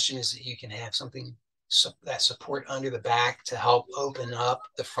suggestion, is that you can have something, that support under the back to help open up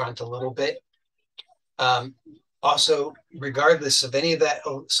the front a little bit. Also, regardless of any of that,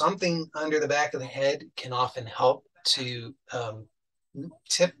 something under the back of the head can often help to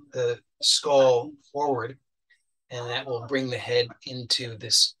tip the skull forward, and that will bring the head into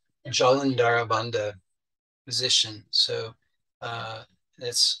this Jalandhara Bandha position. So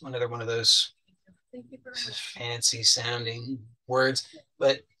that's another one of those fancy sounding words,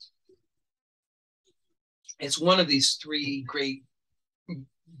 but it's one of these three great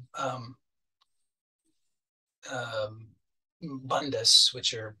bandhas,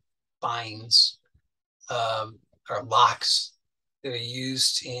 which are binds or locks that are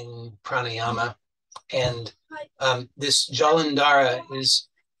used in pranayama. And this Jalandhara is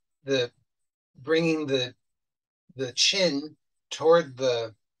bringing the chin toward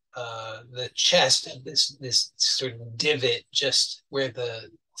the chest, this sort of divot just where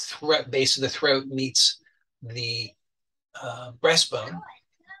the base of the throat meets the breastbone,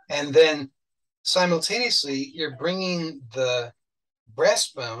 and then simultaneously you're bringing the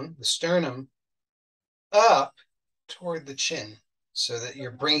breastbone, the sternum, up toward the chin, so that you're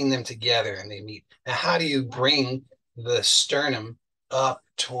bringing them together and they meet. Now, how do you bring the sternum up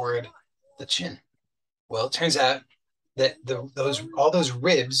toward the chin? Well, it turns out that all those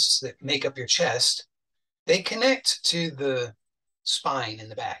ribs that make up your chest, they connect to the spine in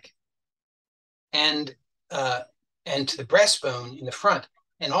the back, and to the breastbone in the front.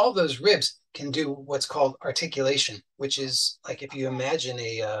 And all those ribs can do what's called articulation, which is like if you imagine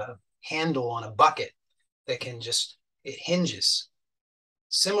a handle on a bucket, that can just, it hinges.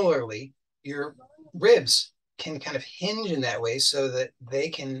 Similarly, your ribs can kind of hinge in that way so that they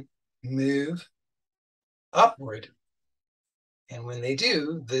can move upward. And when they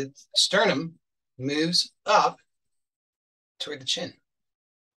do, the sternum moves up toward the chin.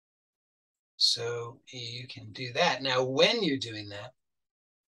 So you can do that. Now, when you're doing that,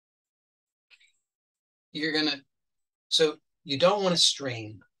 you're gonna, so you don't want to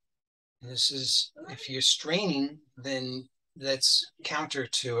strain. This is, if you're straining, then that's counter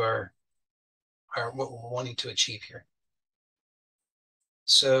to our what we're wanting to achieve here.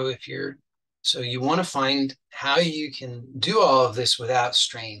 So if you're, so you want to find how you can do all of this without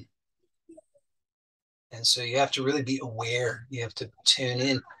strain. And so you have to really be aware. You have to tune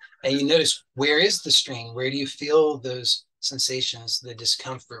in, and you notice, where is the strain? Where do you feel those sensations, the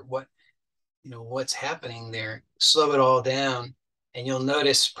discomfort? What, what's happening there? Slow it all down, and you'll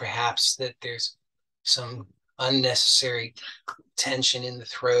notice perhaps that there's some unnecessary tension in the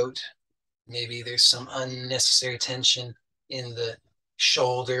throat. Maybe there's some unnecessary tension in the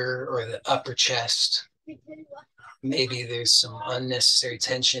shoulder or the upper chest. Maybe there's some unnecessary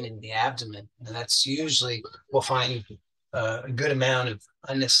tension in the abdomen. And that's usually, we'll find a good amount of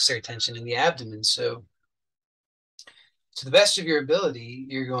unnecessary tension in the abdomen. So to the best of your ability,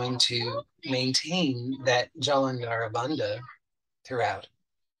 you're going to maintain that Jalandhara Bandha throughout.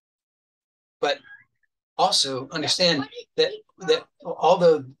 But also understand that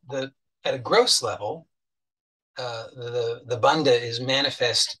although at a gross level, the bandha is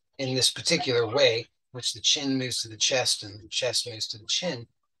manifest in this particular way, which the chin moves to the chest and the chest moves to the chin,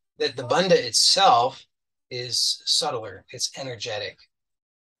 that the bandha itself is subtler, it's energetic.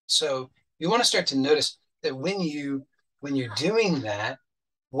 So you want to start to notice that when you're doing that,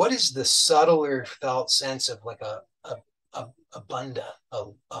 what is the subtler felt sense of like a bandha,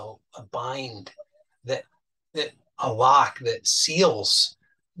 a bind, that a lock that seals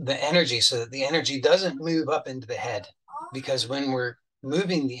the energy so that the energy doesn't move up into the head. Because when we're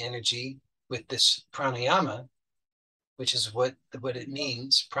moving the energy with this pranayama, which is what it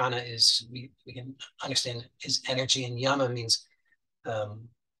means, prana is, we can understand, is energy, and yama means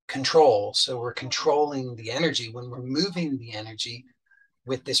control. So we're controlling the energy. When we're moving the energy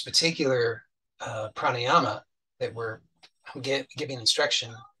with this particular pranayama that we're giving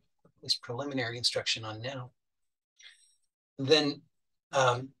instruction, this preliminary instruction on now, then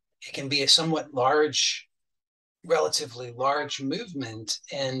it can be a somewhat large, relatively large movement.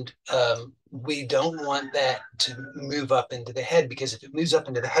 And we don't want that to move up into the head, because if it moves up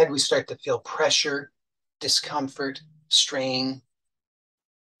into the head, we start to feel pressure, discomfort, strain.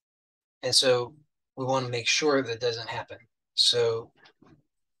 And so we want to make sure that doesn't happen. So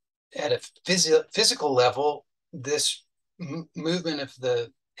at a physical level, this movement of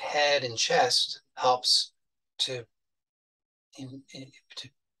the head and chest helps to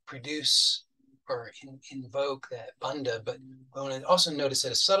produce or invoke that bandha. But I want to also notice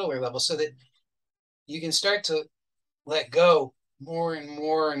at a subtler level, so that you can start to let go more and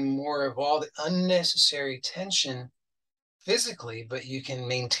more and more of all the unnecessary tension physically, but you can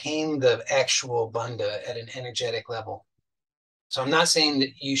maintain the actual bandha at an energetic level. So I'm not saying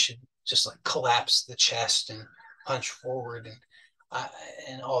that you should just like collapse the chest and punch forward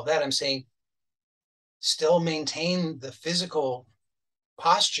and all that. I'm saying still maintain the physical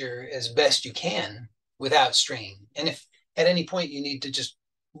posture as best you can without strain. And if at any point you need to just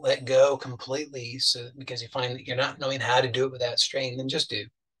let go completely, so because you find that you're not knowing how to do it without strain, then just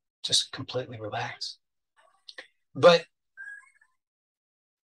completely relax. But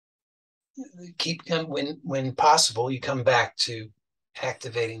keep, when possible, you come back to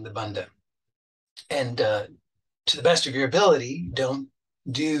activating the bandha. And to the best of your ability, don't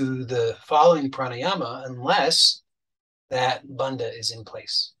do the following pranayama unless that bandha is in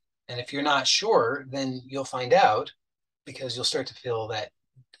place. And if you're not sure, then you'll find out, because you'll start to feel that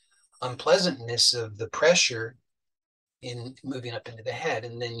unpleasantness of the pressure in moving up into the head,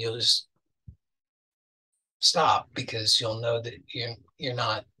 and then you'll just stop, because you'll know that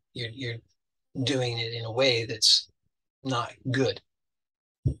you're doing it in a way that's not good.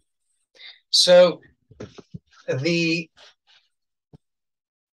 So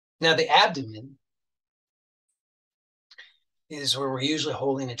now the abdomen is where we're usually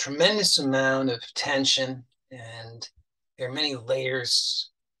holding a tremendous amount of tension, and there are many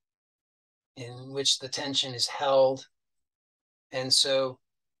layers in which the tension is held. And so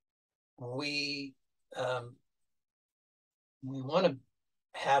we want to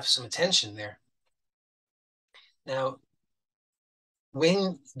have some attention there. Now,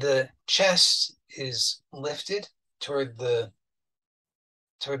 when the chest is lifted toward the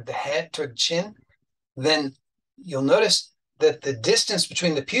head, toward the chin, then you'll notice that the distance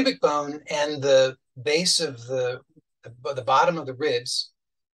between the pubic bone and the base of the bottom of the ribs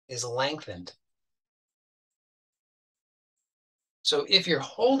is lengthened. So if you're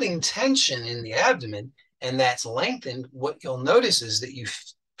holding tension in the abdomen and that's lengthened, what you'll notice is that you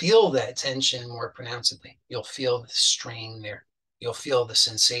feel that tension more pronouncedly. You'll feel the strain there. You'll feel the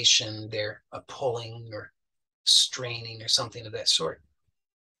sensation there of pulling or straining or something of that sort.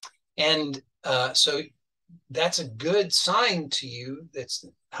 And so that's a good sign to you that's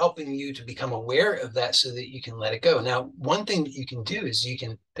helping you to become aware of that so that you can let it go. Now, one thing that you can do is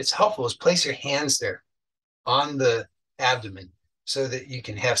that's helpful is place your hands there on the abdomen so that you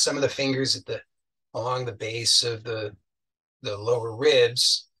can have some of the fingers along the base of the lower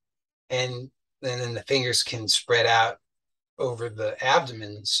ribs, and then the fingers can spread out over the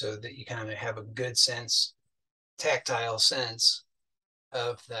abdomen so that you kind of have a good tactile sense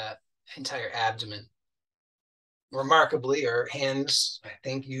of that entire abdomen. Remarkably, our hands, I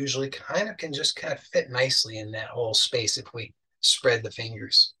think, usually can just kind of fit nicely in that whole space if we spread the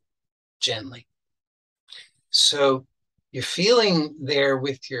fingers gently. So you're feeling there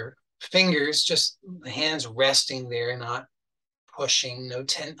with your fingers, just the hands resting there, not pushing, no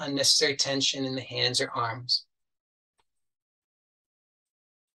unnecessary tension in the hands or arms.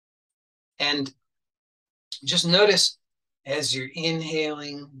 And just notice as you're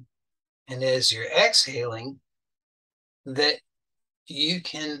inhaling and as you're exhaling that you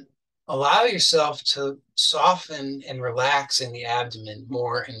can allow yourself to soften and relax in the abdomen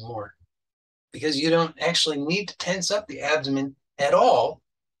more and more, because you don't actually need to tense up the abdomen at all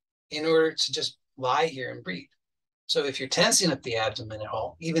in order to just lie here and breathe. So if you're tensing up the abdomen at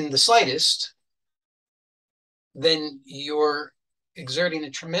all, even the slightest, then you're exerting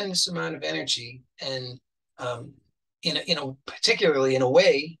a tremendous amount of energy, and particularly in a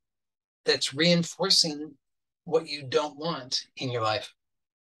way that's reinforcing what you don't want in your life,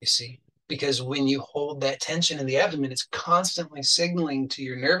 you see. Because when you hold that tension in the abdomen, it's constantly signaling to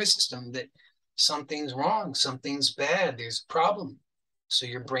your nervous system that something's wrong, something's bad, there's a problem. So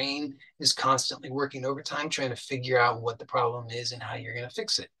your brain is constantly working overtime trying to figure out what the problem is and how you're going to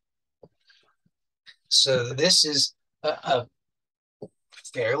fix it. So this is a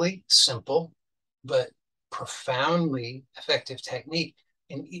fairly simple but profoundly effective technique.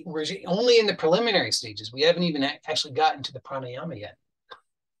 And we're only in the preliminary stages. We haven't even actually gotten to the pranayama yet.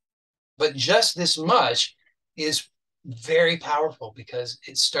 But just this much is very powerful because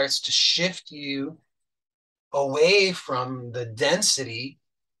it starts to shift you away from the density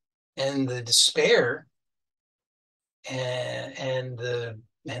and the despair and the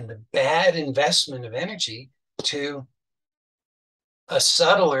bad investment of energy to a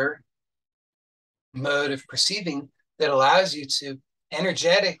subtler mode of perceiving that allows you to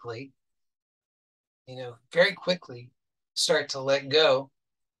energetically, very quickly start to let go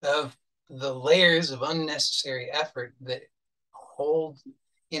of the layers of unnecessary effort that hold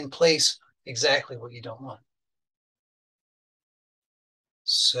in place exactly what you don't want.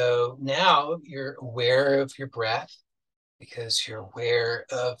 So now you're aware of your breath because you're aware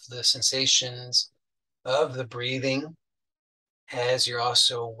of the sensations of the breathing, as you're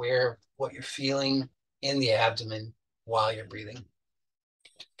also aware of what you're feeling in the abdomen while you're breathing.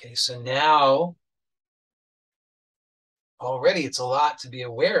 Okay, so now already it's a lot to be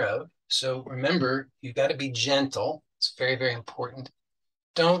aware of. So remember, you've got to be gentle. It's very, very important.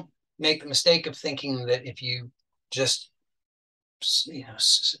 Don't make the mistake of thinking that if you just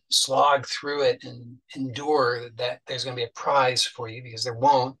slog through it and endure that there's going to be a prize for you, because there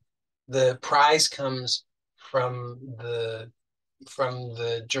won't. The prize comes from the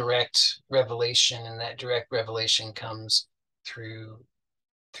direct revelation, and that direct revelation comes through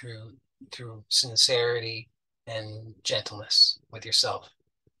sincerity and gentleness with yourself.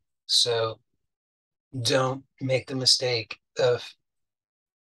 So don't make the mistake of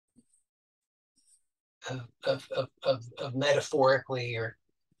metaphorically, or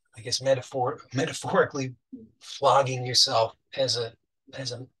I guess metaphorically flogging yourself as a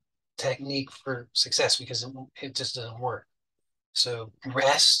technique for success, because it just doesn't work. So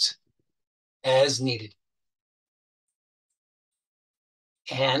rest as needed.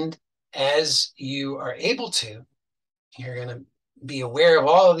 And as you are able to, you're going to be aware of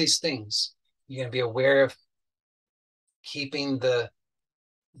all of these things. You're going to be aware of keeping the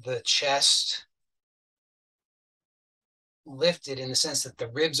chest lifted in the sense that the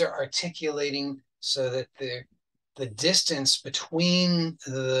ribs are articulating so that the distance between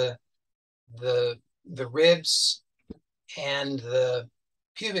the ribs and the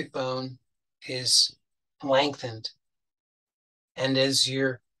pubic bone is lengthened. And as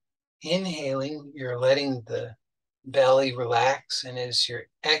you're inhaling, you're letting the belly relax, and as you're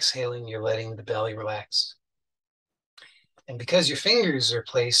exhaling, you're letting the belly relax. And because your fingers are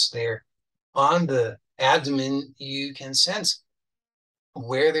placed there on the abdomen, you can sense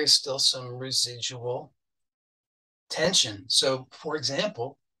where there's still some residual tension. So, for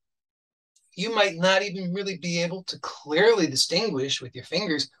example, you might not even really be able to clearly distinguish with your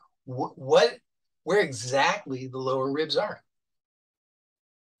fingers where exactly the lower ribs are.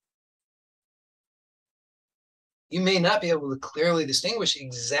 You may not be able to clearly distinguish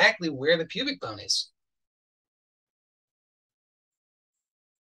exactly where the pubic bone is.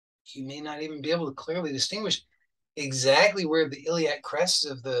 You may not even be able to clearly distinguish exactly where the iliac crests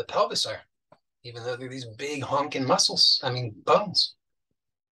of the pelvis are, even though they're these big honking bones.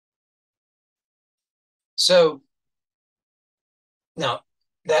 So now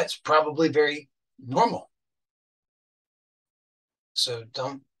that's probably very normal. So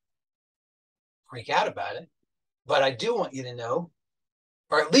don't freak out about it. But I do want you to know,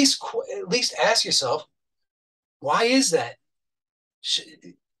 or at least ask yourself, why is that?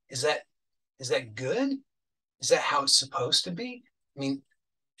 Is that is that good? Is that how it's supposed to be? I mean,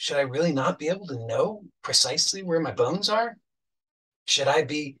 should I really not be able to know precisely where my bones are? Should I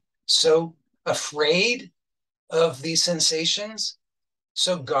be so afraid of these sensations,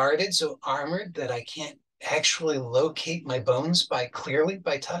 so guarded, so armored that I can't actually locate my bones clearly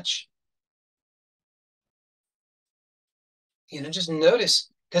by touch? Just notice,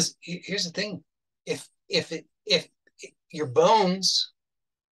 because here's the thing: if your bones,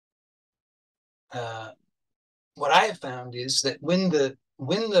 what I have found is that when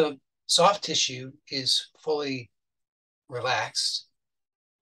the soft tissue is fully relaxed,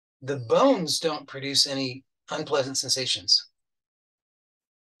 the bones don't produce any unpleasant sensations.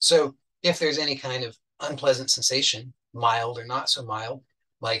 So if there's any kind of unpleasant sensation, mild or not so mild,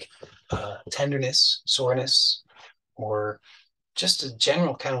 like tenderness, soreness, or just a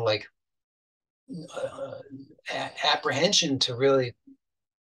general kind of like apprehension to really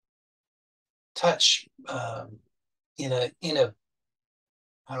touch in a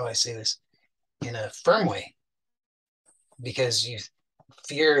how do I say this, in a firm way, because you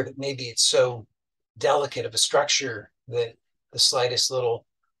fear that maybe it's so delicate of a structure that the slightest little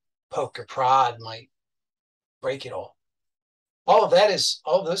poke or prod might break it all. All of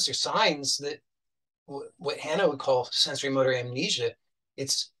those are signs that what Hannah would call sensory motor amnesia.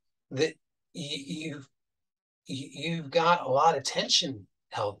 It's that you've got a lot of tension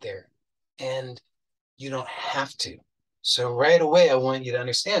held there, and you don't have to. So right away, I want you to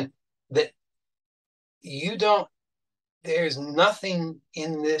understand that you don't, there's nothing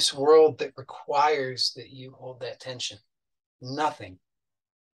in this world that requires that you hold that tension. Nothing.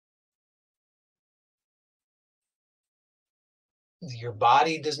 Your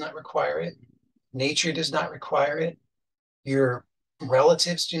body does not require it. Nature does not require it. Your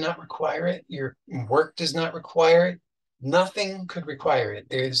relatives do not require it. Your work does not require it. Nothing could require it.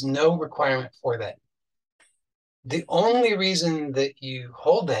 There is no requirement for that. The only reason that you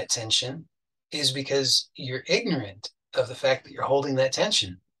hold that tension is because you're ignorant of the fact that you're holding that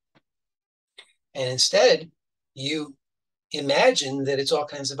tension. And instead, you imagine that it's all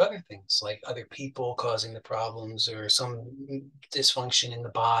kinds of other things, like other people causing the problems, or some dysfunction in the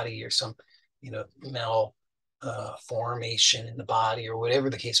body, or some, malformation in the body, or whatever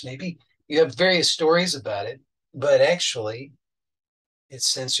the case may be. You have various stories about it, but actually, it's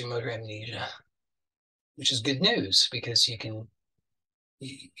sensory motor amnesia, which is good news because you can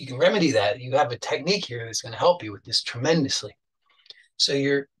remedy that. You have a technique here that's going to help you with this tremendously. So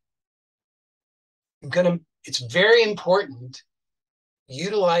it's very important,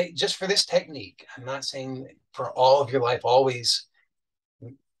 utilize just for this technique. I'm not saying for all of your life always,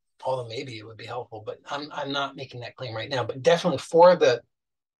 although maybe it would be helpful, but I'm not making that claim right now. But definitely for the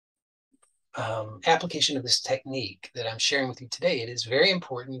application of this technique that I'm sharing with you today, it is very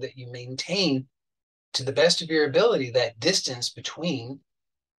important that you maintain, to the best of your ability, that distance between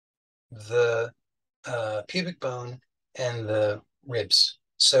the pubic bone and the ribs.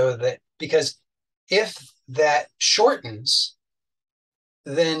 So that, because if that shortens,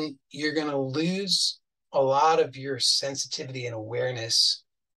 then you're going to lose a lot of your sensitivity and awareness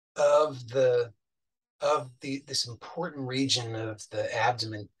of this important region of the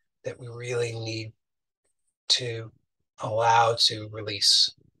abdomen that we really need to allow to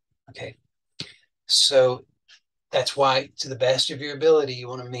release. Okay. So that's why, to the best of your ability, you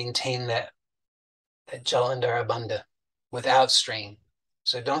want to maintain that Jalandhara Bandha without strain.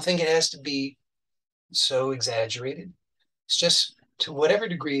 So don't think it has to be so exaggerated. It's just to whatever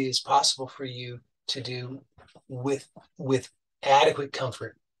degree is possible for you to do with adequate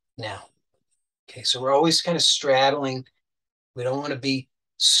comfort. now. Okay, so we're always kind of straddling. We don't want to be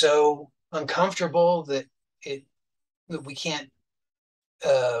so uncomfortable that we can't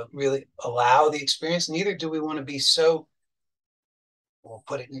really allow the experience. Neither do we want to be so, we'll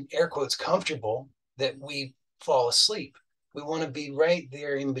put it in air quotes, comfortable that we fall asleep. We want to be right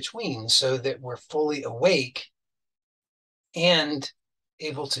there in between so that we're fully awake and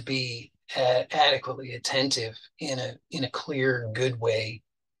able to be adequately attentive in a clear, good way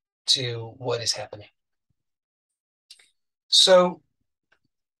to what is happening. So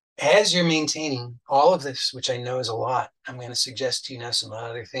as you're maintaining all of this, which I know is a lot, I'm going to suggest to you now some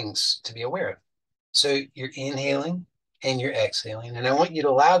other things to be aware of. So you're inhaling and you're exhaling, and I want you to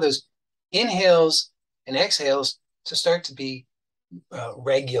allow those inhales and exhales to start to be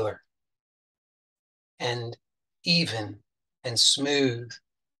regular and even and smooth.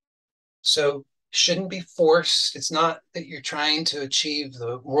 So shouldn't be forced. It's not that you're trying to achieve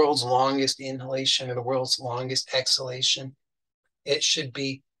the world's longest inhalation or the world's longest exhalation. It should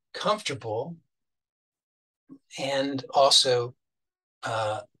be comfortable and also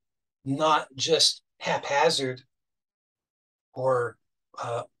not just haphazard or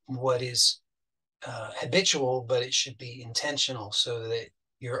what is habitual, but it should be intentional so that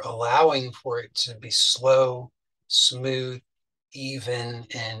you're allowing for it to be slow, smooth, even,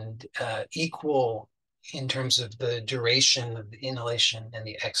 and equal in terms of the duration of the inhalation and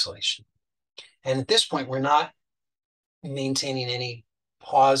the exhalation. And at this point, we're not maintaining any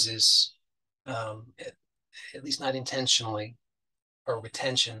pauses, at least not intentionally, or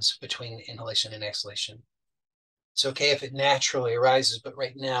retentions between inhalation and exhalation. It's okay if it naturally arises, but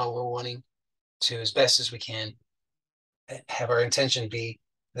right now we're wanting to, as best as we can, have our intention be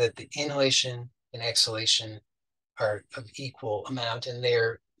that the inhalation and exhalation are of equal amount and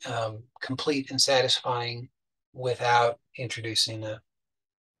they're complete and satisfying without introducing a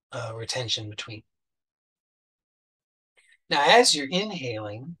retention between. Now, as you're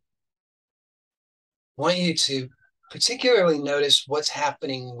inhaling, I want you to particularly notice what's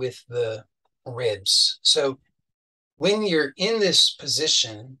happening with the ribs. So when you're in this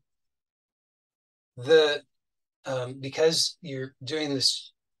position, because you're doing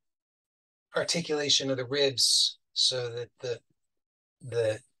this articulation of the ribs so that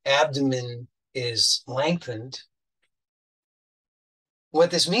the abdomen is lengthened,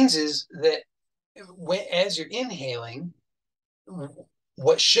 what this means is that as you're inhaling,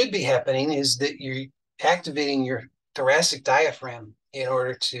 what should be happening is that you're activating your thoracic diaphragm in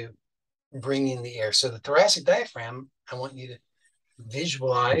order to bring in the air. So the thoracic diaphragm, I want you to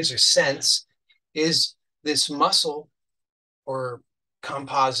visualize or sense, is this muscle or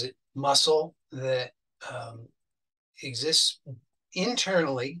composite muscle that exists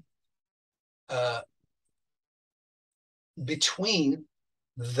internally between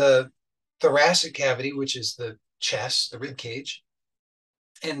the thoracic cavity, which is the chest, the rib cage,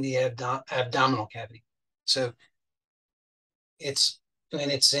 and the abdominal cavity. So when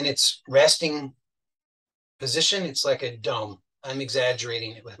it's in its resting position, it's like a dome. I'm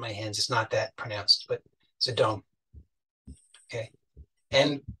exaggerating it with my hands. It's not that pronounced, but it's a dome. Okay.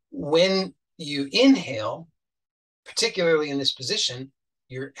 And when you inhale, particularly in this position,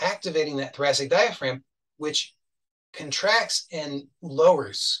 you're activating that thoracic diaphragm, which contracts and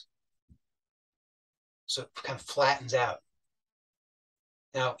lowers. So it kind of flattens out.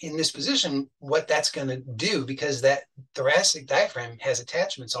 Now, in this position, what that's going to do, because that thoracic diaphragm has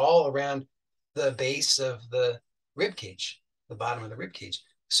attachments all around the base of the rib cage, the bottom of the rib cage.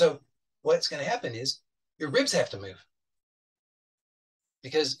 So what's going to happen is your ribs have to move,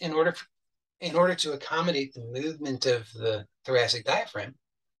 because in order to accommodate the movement of the thoracic diaphragm,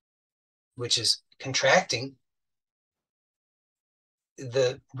 which is contracting,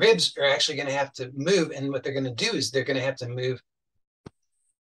 the ribs are actually going to have to move. And what they're going to do is they're going to have to move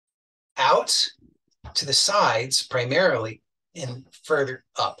out to the sides primarily and further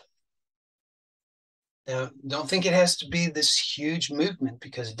up. Now, don't think it has to be this huge movement,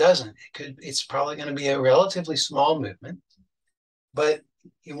 because it doesn't. It's probably going to be a relatively small movement, but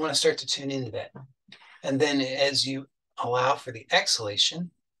you want to start to tune into that. And then as you allow for the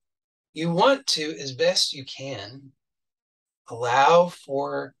exhalation, you want to, as best you can, allow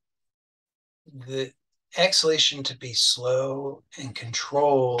for the exhalation to be slow and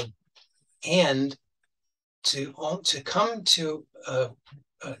controlled, and to come to a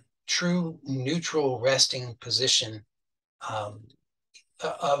true neutral resting position of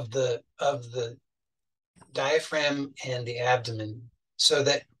the diaphragm and the abdomen, so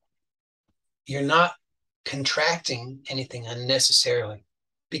that you're not contracting anything unnecessarily.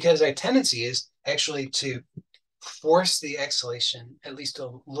 Because our tendency is actually to force the exhalation at least a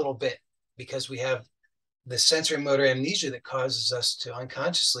little bit, because we have the sensory motor amnesia that causes us to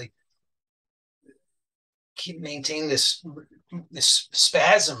unconsciously maintain this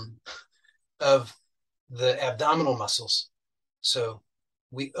spasm of the abdominal muscles. So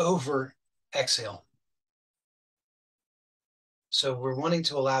we over exhale. So we're wanting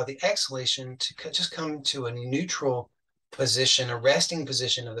to allow the exhalation to just come to a neutral position, a resting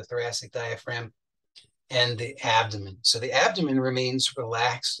position of the thoracic diaphragm and the abdomen. So the abdomen remains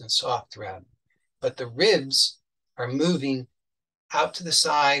relaxed and soft throughout, but the ribs are moving out to the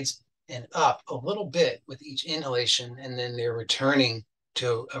sides and up a little bit with each inhalation, and then they're returning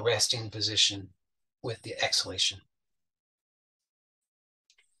to a resting position with the exhalation.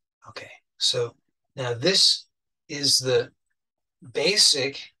 Okay, so now this is the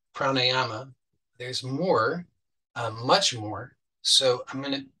basic pranayama. There's more, much more. So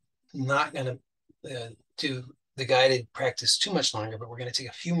I'm not gonna do the guided practice too much longer, but we're gonna take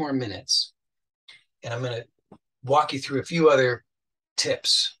a few more minutes, and I'm gonna walk you through a few other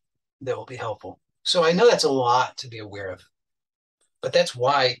tips that will be helpful. So I know that's a lot to be aware of, but that's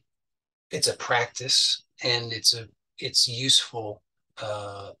why it's a practice, and it's useful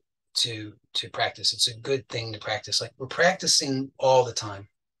to practice. It's a good thing to practice. Like, we're practicing all the time.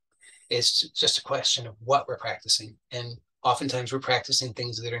 It's just a question of what we're practicing, and oftentimes we're practicing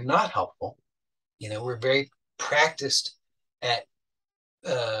things that are not helpful. We're very practiced at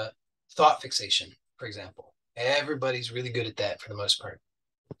thought fixation, for example. Everybody's really good at that for the most part.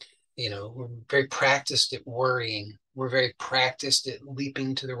 We're very practiced at worrying. We're very practiced at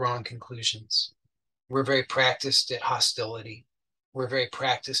leaping to the wrong conclusions. We're very practiced at hostility. We're very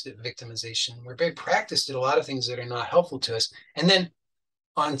practiced at victimization. We're very practiced at a lot of things that are not helpful to us. And then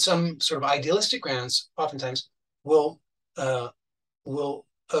on some sort of idealistic grounds, oftentimes we'll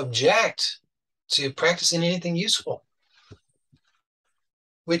object to practicing anything useful,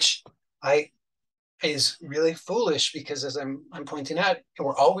 which is really foolish, because, as I'm pointing out,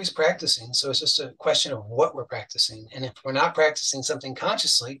 we're always practicing. So it's just a question of what we're practicing. And if we're not practicing something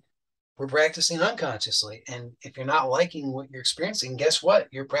consciously, we're practicing unconsciously. And if you're not liking what you're experiencing, guess what?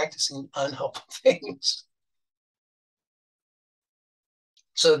 You're practicing unhelpful things.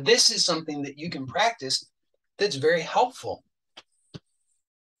 So this is something that you can practice that's very helpful.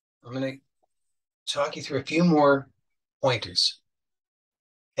 I'm going to talk you through a few more pointers.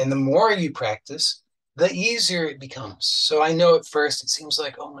 And the more you practice, the easier it becomes. So I know at first it seems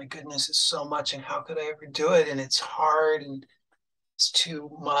like, oh my goodness, it's so much, and how could I ever do it? And it's hard, and it's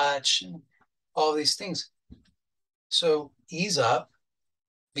too much, and all these things. So ease up,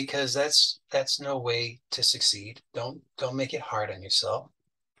 because that's no way to succeed. Don't make it hard on yourself.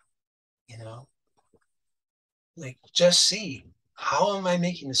 Like, just see, how am I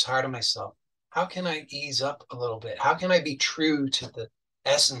making this hard on myself? How can I ease up a little bit? How can I be true to the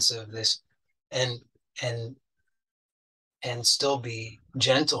essence of this, and and still be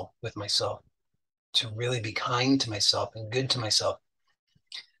gentle with myself, to really be kind to myself and good to myself?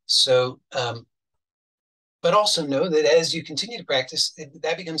 So, but also know that as you continue to practice,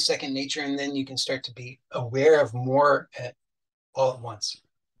 that becomes second nature, and then you can start to be aware of more all at once.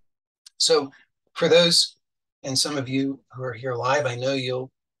 So for those, and some of you who are here live, I know you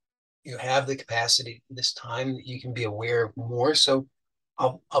have the capacity this time that you can be aware of more. So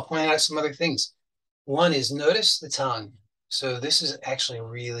I'll point out some other things. One is, notice the tongue. So this is actually a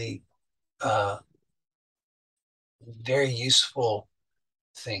really very useful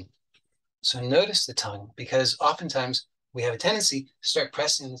thing. So notice the tongue, because oftentimes we have a tendency to start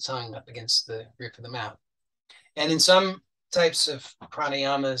pressing the tongue up against the roof of the mouth. And in some types of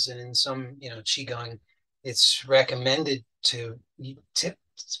pranayamas, and in some, qigong, it's recommended to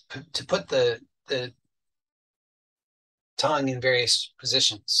put the tongue in various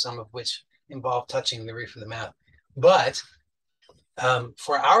positions, some of which involve touching the roof of the mouth. But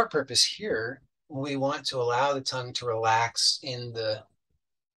for our purpose here, we want to allow the tongue to relax in the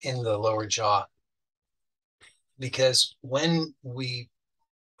lower jaw, because when we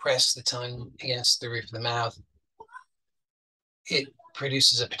press the tongue against the roof of the mouth, it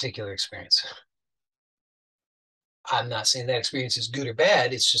produces a particular experience. I'm not saying that experience is good or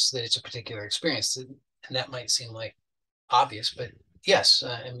bad. It's just that it's a particular experience, and that might seem like obvious, but yes,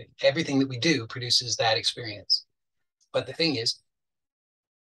 everything that we do produces that experience. But the thing is,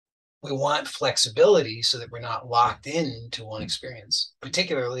 we want flexibility so that we're not locked into one experience,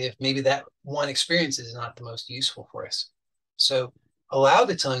 particularly if maybe that one experience is not the most useful for us. So allow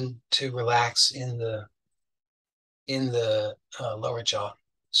the tongue to relax in the lower jaw.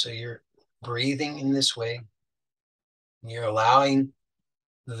 So you're breathing in this way. You're allowing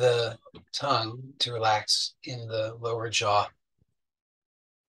the tongue to relax in the lower jaw.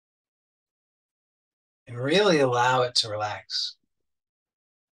 And really allow it to relax.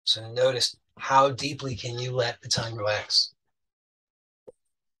 So notice how deeply can you let the tongue relax.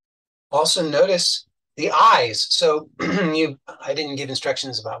 Also notice the eyes. So I didn't give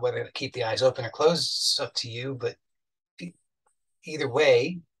instructions about whether to keep the eyes open or closed. It's up to you, but either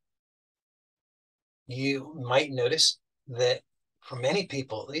way, you might notice that for many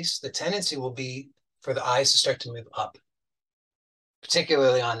people, at least, the tendency will be for the eyes to start to move up,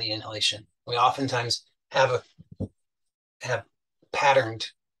 particularly on the inhalation. We oftentimes have patterned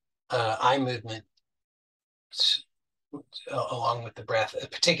eye movement along with the breath,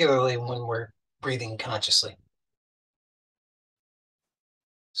 particularly when we're breathing consciously.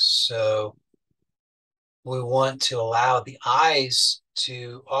 So we want to allow the eyes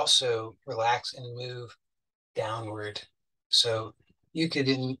to also relax and move downward. So you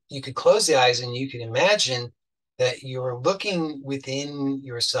could close the eyes and you could imagine that you're looking within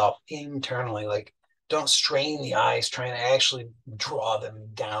yourself internally. Like, don't strain the eyes trying to actually draw them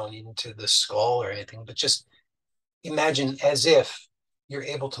down into the skull or anything, but just imagine as if you're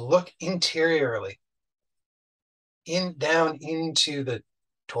able to look interiorly down into the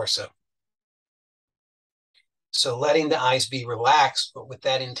torso. So letting the eyes be relaxed, but with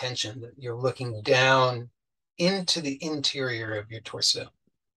that intention that you're looking down into the interior of your torso.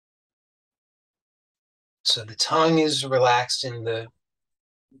 So the tongue is relaxed in the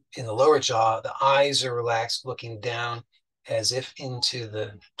lower jaw, the eyes are relaxed, looking down as if into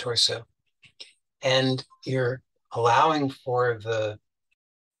the torso. And you're allowing for the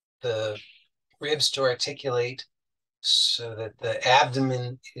ribs to articulate so that the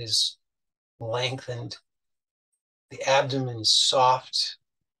abdomen is lengthened. The abdomen is soft,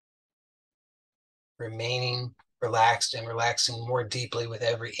 remaining relaxed and relaxing more deeply with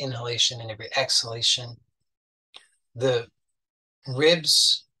every inhalation and every exhalation. The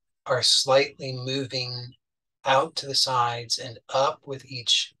ribs are slightly moving out to the sides and up with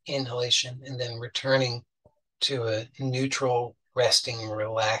each inhalation, and then returning to a neutral, resting,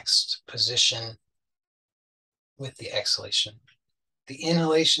 relaxed position with the exhalation. The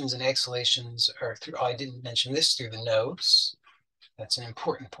inhalations and exhalations are through, I didn't mention this, through the nose. That's an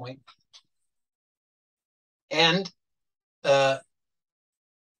important point. And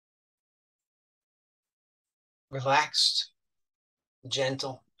relaxed,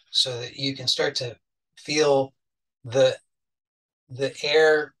 gentle, so that you can start to feel the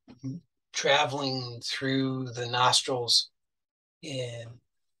air traveling through the nostrils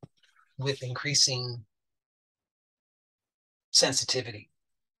with increasing sensitivity.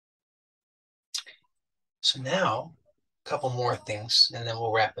 So now, a couple more things, and then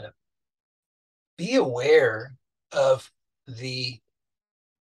we'll wrap it up. Be aware of the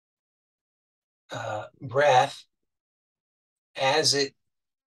breath as it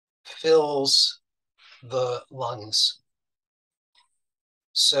fills the lungs.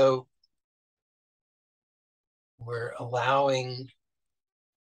 So we're allowing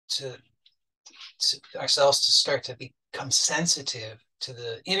ourselves to start to become sensitive to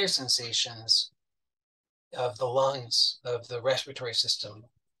the inner sensations of the lungs, of the respiratory system.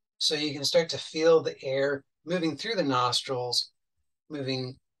 So you can start to feel the air moving through the nostrils,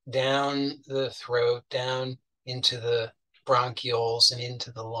 moving down the throat, down into the bronchioles and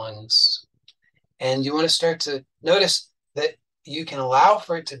into the lungs. And you want to start to notice that you can allow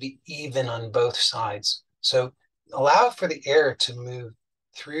for it to be even on both sides. So allow for the air to move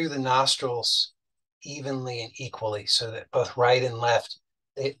through the nostrils evenly and equally, so that both right and left,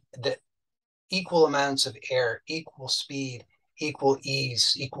 that equal amounts of air, equal speed, equal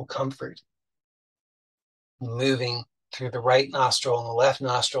ease, equal comfort, moving through the right nostril and the left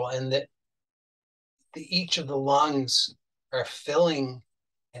nostril, and that each of the lungs are filling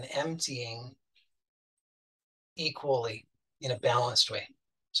and emptying equally in a balanced way.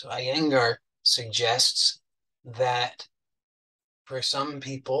 So Iyengar suggests that for some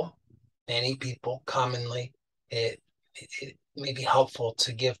people, many people, commonly, it may be helpful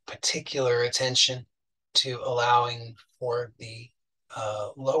to give particular attention to allowing for the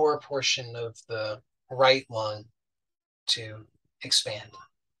lower portion of the right lung to expand.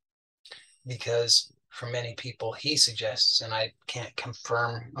 Because for many people, he suggests, and I can't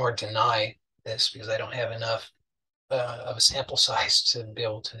confirm or deny this because I don't have enough of a sample size to be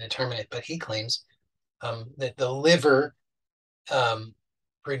able to determine it, but he claims that the liver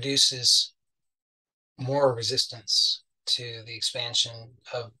produces more resistance to the expansion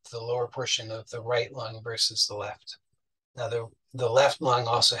of the lower portion of the right lung versus the left. Now, the left lung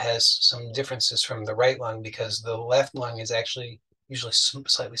also has some differences from the right lung, because the left lung is actually usually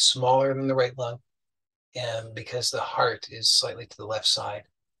slightly smaller than the right lung, and because the heart is slightly to the left side.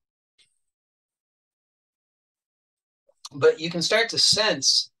 But you can start to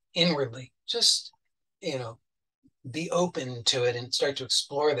sense inwardly, just, be open to it and start to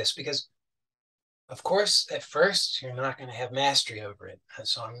explore this, because of course, at first, you're not going to have mastery over it. And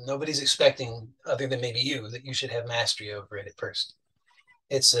so nobody's expecting, other than maybe you, that you should have mastery over it at first.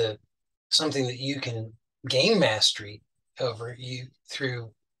 It's something that you can gain mastery over you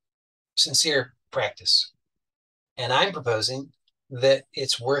through sincere practice. And I'm proposing that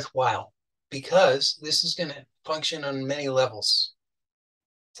it's worthwhile, because this is going to function on many levels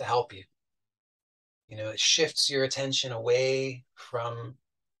to help you. It shifts your attention away from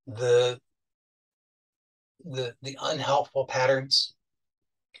the unhelpful patterns.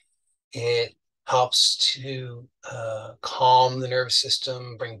 It helps to calm the nervous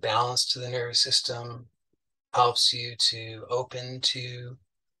system, bring balance to the nervous system, helps you to open to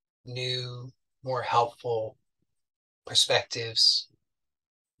new, more helpful perspectives,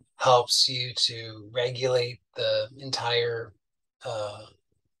 helps you to regulate the entire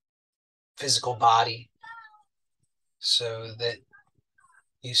physical body, so that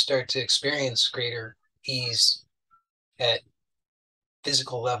you start to experience greater ease at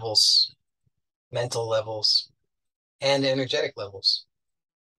physical levels, mental levels, and energetic levels.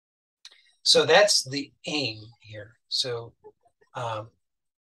 So that's the aim here. So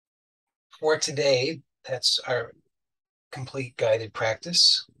for today, that's our complete guided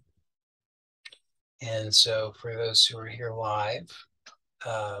practice. And so for those who are here live,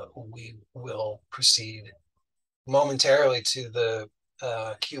 we will proceed momentarily to the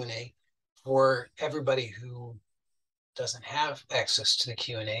Q&A. For everybody who doesn't have access to the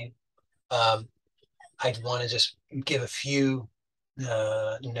Q&A, I want to just give a few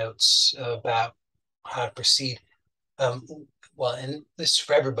notes about how to proceed. Well, and this is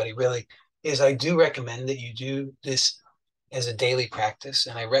for everybody really, is I do recommend that you do this as a daily practice.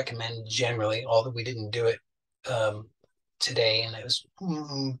 And I recommend generally, although we didn't do it today, and it was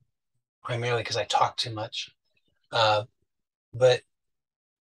primarily because I talked too much. But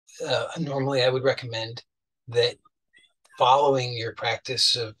normally I would recommend that following your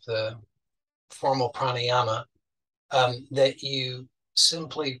practice of the formal pranayama, that you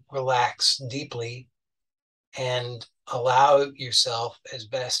simply relax deeply and allow yourself, as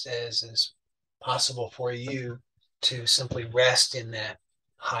best as is possible for you, to simply rest in that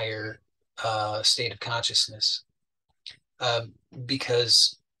higher state of consciousness,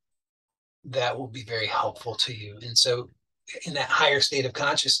 because that will be very helpful to you. And so in that higher state of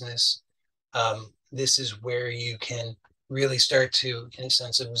consciousness, this is where you can really start to, in a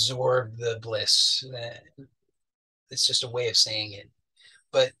sense, absorb the bliss. It's just a way of saying it.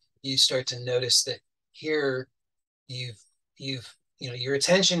 But you start to notice that here your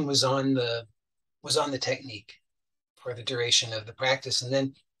attention was on the technique for the duration of the practice. And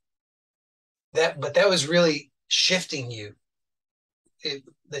then that was really shifting you.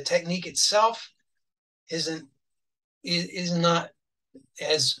 The technique itself is not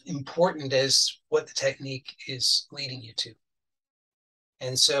as important as what the technique is leading you to.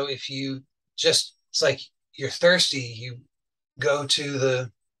 And so if you just, it's like you're thirsty, you go to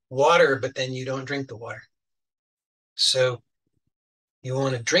the water, but then you don't drink the water. So you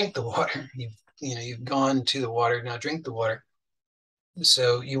want to drink the water. You've gone to the water, now drink the water.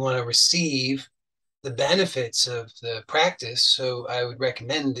 So you want to receive the benefits of the practice. So I would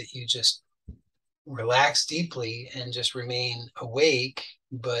recommend that you just relax deeply and just remain awake,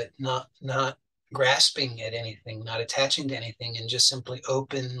 but not grasping at anything, not attaching to anything, and just simply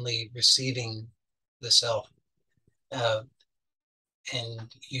openly receiving the self. And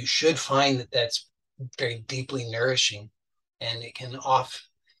you should find that that's very deeply nourishing, and it can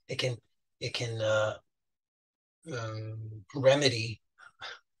remedy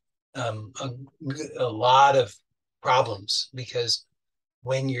a lot of problems, because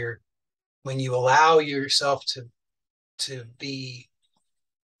when you allow yourself to be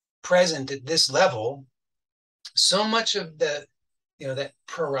present at this level, so much of that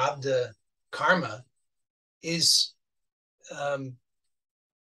prarabdha karma is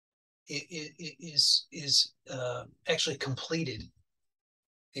actually completed.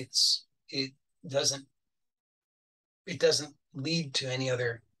 It doesn't lead to any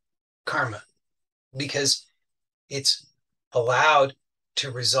other karma, because it's allowed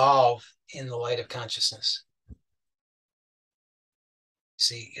to resolve in the light of consciousness.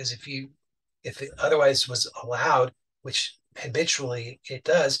 See, as if it otherwise was allowed, which habitually it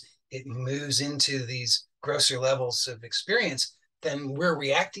does, it moves into these grosser levels of experience, then we're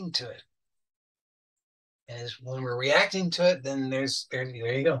reacting to it. And when we're reacting to it, then there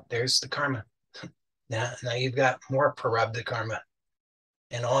you go. There's the karma. Now you've got more prarabdha karma,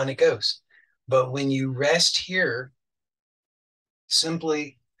 and on it goes. But when you rest here,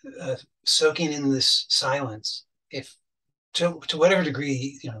 simply soaking in this silence, if to whatever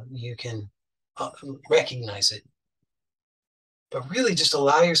degree you can recognize it, but really just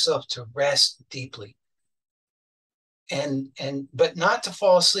allow yourself to rest deeply, and but not to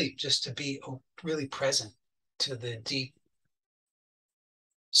fall asleep, just to be really present to the deep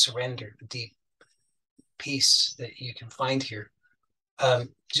surrender, the deep peace that you can find here.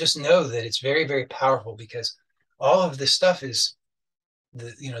 Just know that it's very, very powerful, because all of this stuff is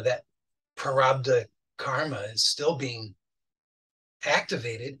that prarabdha karma is still being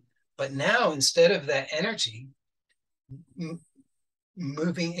activated, but now instead of that energy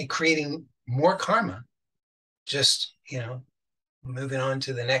moving and creating more karma, just moving on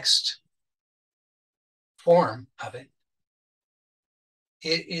to the next form of it,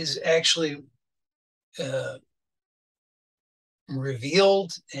 it is actually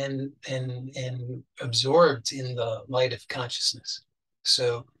revealed and absorbed in the light of consciousness.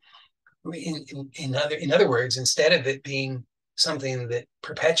 So in other words, instead of it being something that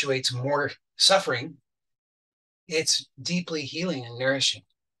perpetuates more suffering, it's deeply healing and nourishing.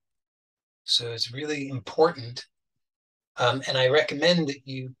 So it's really important. And I recommend that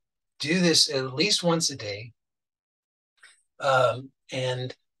you do this at least once a day.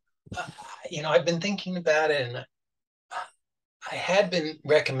 And I've been thinking about it, and I had been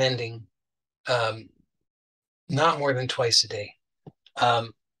recommending not more than twice a day.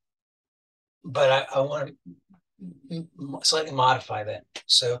 But I want to slightly modify that.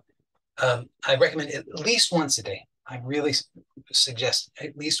 So I recommend at least once a day. I really suggest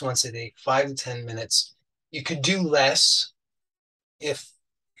at least once a day, 5 to 10 minutes. You could do less if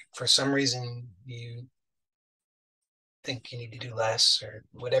for some reason you think you need to do less or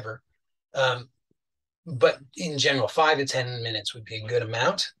whatever. But in general, 5 to 10 minutes would be a good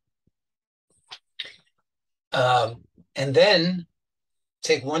amount. And then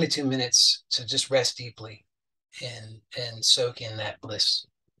take 1 to 2 minutes to just rest deeply and soak in that bliss.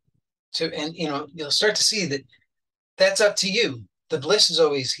 And you'll start to see that that's up to you. The bliss is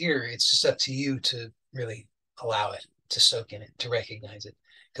always here. It's just up to you to really allow it, to soak in it, to recognize it.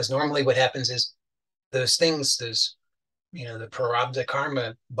 Because normally what happens is those things, the prarabdha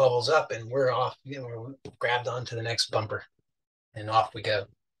karma bubbles up, and we're off, we're grabbed onto the next bumper, and off we go.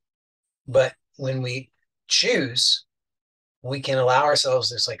 But when we choose, we can allow ourselves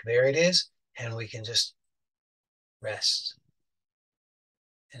this, like, there it is, and we can just rest.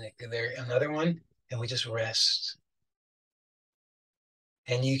 And there, another one, and we just rest.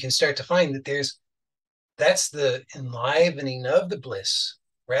 And you can start to find that that's the enlivening of the bliss.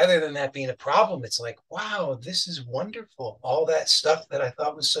 Rather than that being a problem, it's like, wow, this is wonderful. All that stuff that I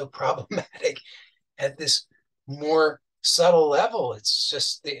thought was so problematic at this more subtle level, it's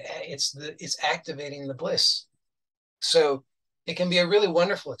just it's activating the bliss. So it can be a really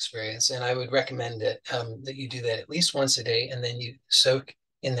wonderful experience, and I would recommend that you do that at least once a day, and then you soak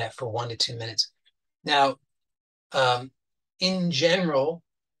in that for 1 to 2 minutes. Now, in general,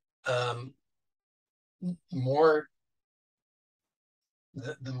 more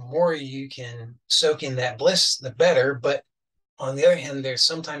the more you can soak in that bliss, the better. But on the other hand, there's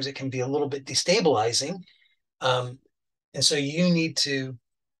sometimes it can be a little bit destabilizing, and so you need to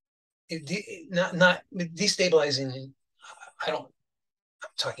not destabilizing. I'm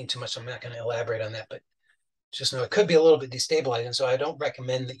talking too much, so I'm not going to elaborate on that, but just know it could be a little bit destabilizing. So I don't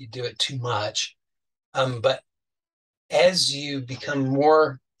recommend that you do it too much. But as you become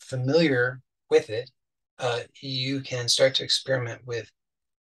more familiar with it, you can start to experiment with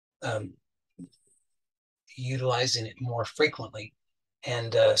utilizing it more frequently.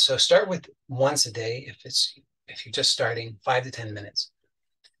 And so start with once a day if you're just starting, 5 to 10 minutes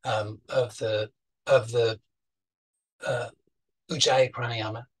of the Ujjayi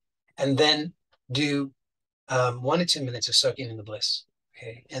Pranayama, and then do 1 to 2 minutes of soaking in the bliss.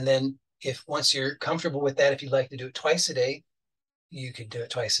 Okay, and then once you're comfortable with that, if you'd like to do it twice a day, you could do it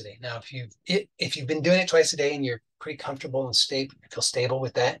twice a day. Now, if you've been doing it twice a day and you're pretty comfortable and feel stable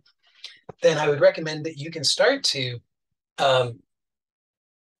with that, then I would recommend that you can start to. I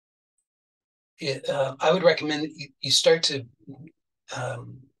would recommend that you start to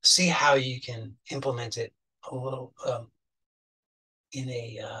see how you can implement it a little in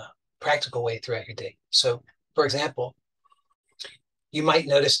a practical way throughout your day. So, for example, you might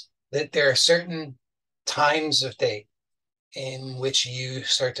notice that there are certain times of day in which you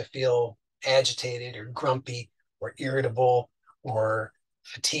start to feel agitated or grumpy or irritable or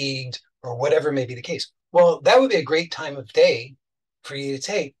fatigued or whatever may be the case. Well, that would be a great time of day for you to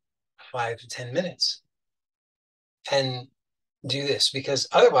take 5 to 10 minutes and do this, because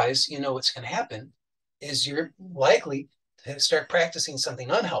otherwise, you know, what's going to happen is you're likely to start practicing something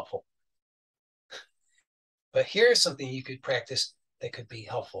unhelpful. But here's something you could practice that could be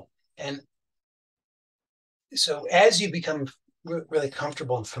helpful. And so as you become really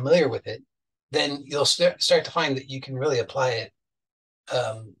comfortable and familiar with it, then you'll start to find that you can really apply it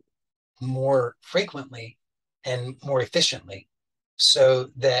more frequently and more efficiently, so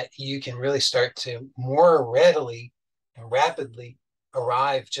that you can really start to more readily and rapidly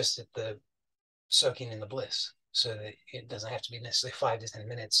arrive just at the soaking in the bliss, so that it doesn't have to be necessarily 5 to 10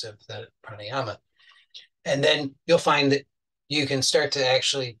 minutes of the pranayama. And then you'll find that you can start to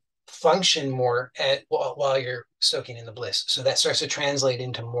actually function more while you're soaking in the bliss. So that starts to translate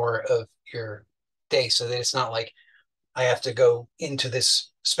into more of your day, so that it's not like I have to go into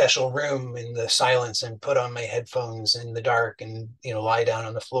this special room in the silence and put on my headphones in the dark and, you know, lie down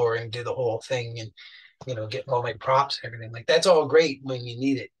on the floor and do the whole thing and, you know, get all my props and everything. Like, that's all great when you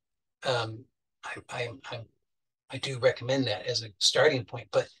need it. Um, I do recommend that as a starting point,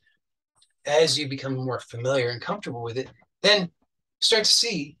 but as you become more familiar and comfortable with it, then start to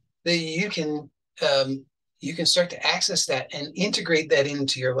see that you can start to access that and integrate that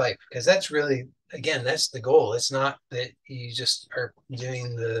into your life, because that's really, again, that's the goal. It's not that you just are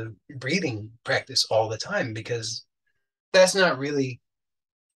doing the breathing practice all the time, because that's not really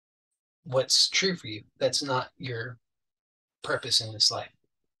what's true for you. That's not your purpose in this life.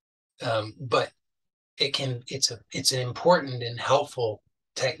 But it's an important and helpful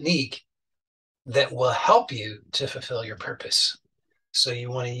technique that will help you to fulfill your purpose. So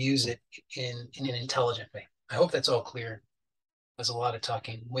you want to use it in an intelligent way. I hope that's all clear. There's a lot of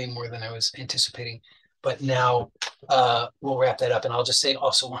talking, way more than I was anticipating. But now we'll wrap that up. And I'll just say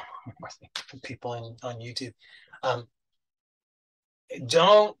also one more thing for people on YouTube. Um,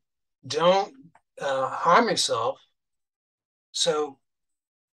 don't harm yourself. So,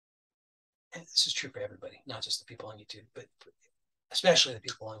 and this is true for everybody, not just the people on YouTube, but especially the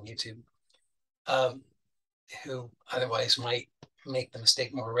people on YouTube, um, who otherwise might make the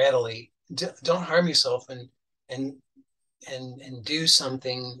mistake more readily. Don't harm yourself and and do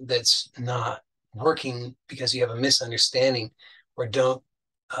something that's not working because you have a misunderstanding, or don't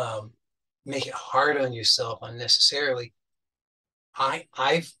um, make it hard on yourself unnecessarily.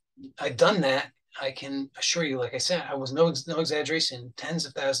 I've done that. I can assure you, like I said, I was no exaggeration, tens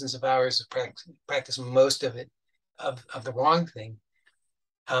of thousands of hours of practice, most of it of the wrong thing.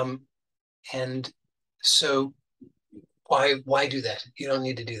 Um, and so why do that? You don't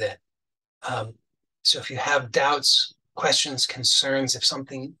need to do that. Um, so if you have doubts, questions, concerns, if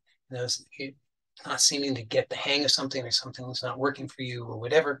something, you know, you're not seeming to get the hang of something, or something's not working for you, or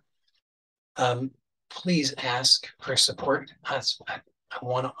whatever, um, please ask for support. I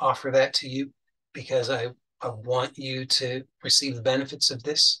want to offer that to you, because I want you to receive the benefits of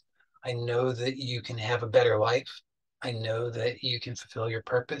this. I know that you can have a better life. I know that you can fulfill your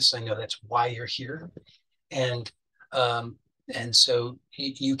purpose. I know that's why you're here. And um, and so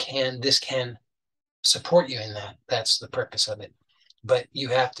this can support you in that. That's the purpose of it. But you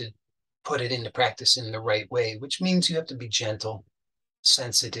have to put it into practice in the right way, which means you have to be gentle,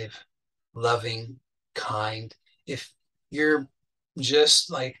 sensitive, loving, kind. If you're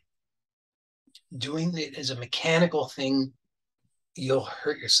just like doing it as a mechanical thing, you'll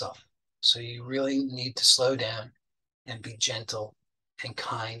hurt yourself. So you really need to slow down and be gentle and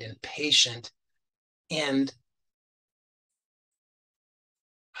kind and patient. And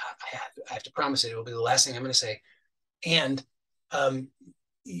I have to promise it will be the last thing I'm going to say. And um,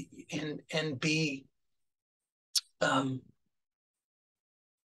 and be um,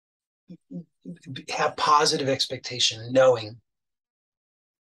 have positive expectation, knowing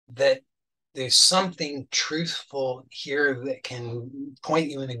that there's something truthful here that can point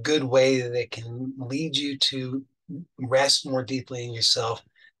you in a good way, that can lead you to rest more deeply in yourself,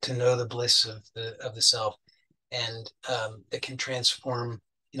 to know the bliss of the self, and that can transform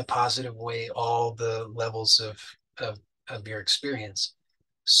in a positive way all the levels of your experience.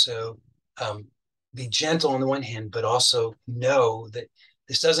 So be gentle on the one hand, but also know that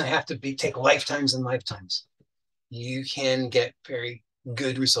this doesn't have to take lifetimes and lifetimes. You can get very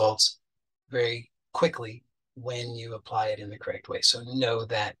good results very quickly when you apply it in the correct way. So know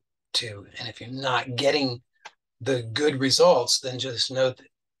that too. And if you're not getting the good results, then just know that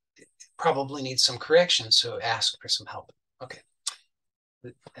it probably needs some correction. So ask for some help. Okay.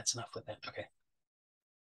 That's enough with that. Okay.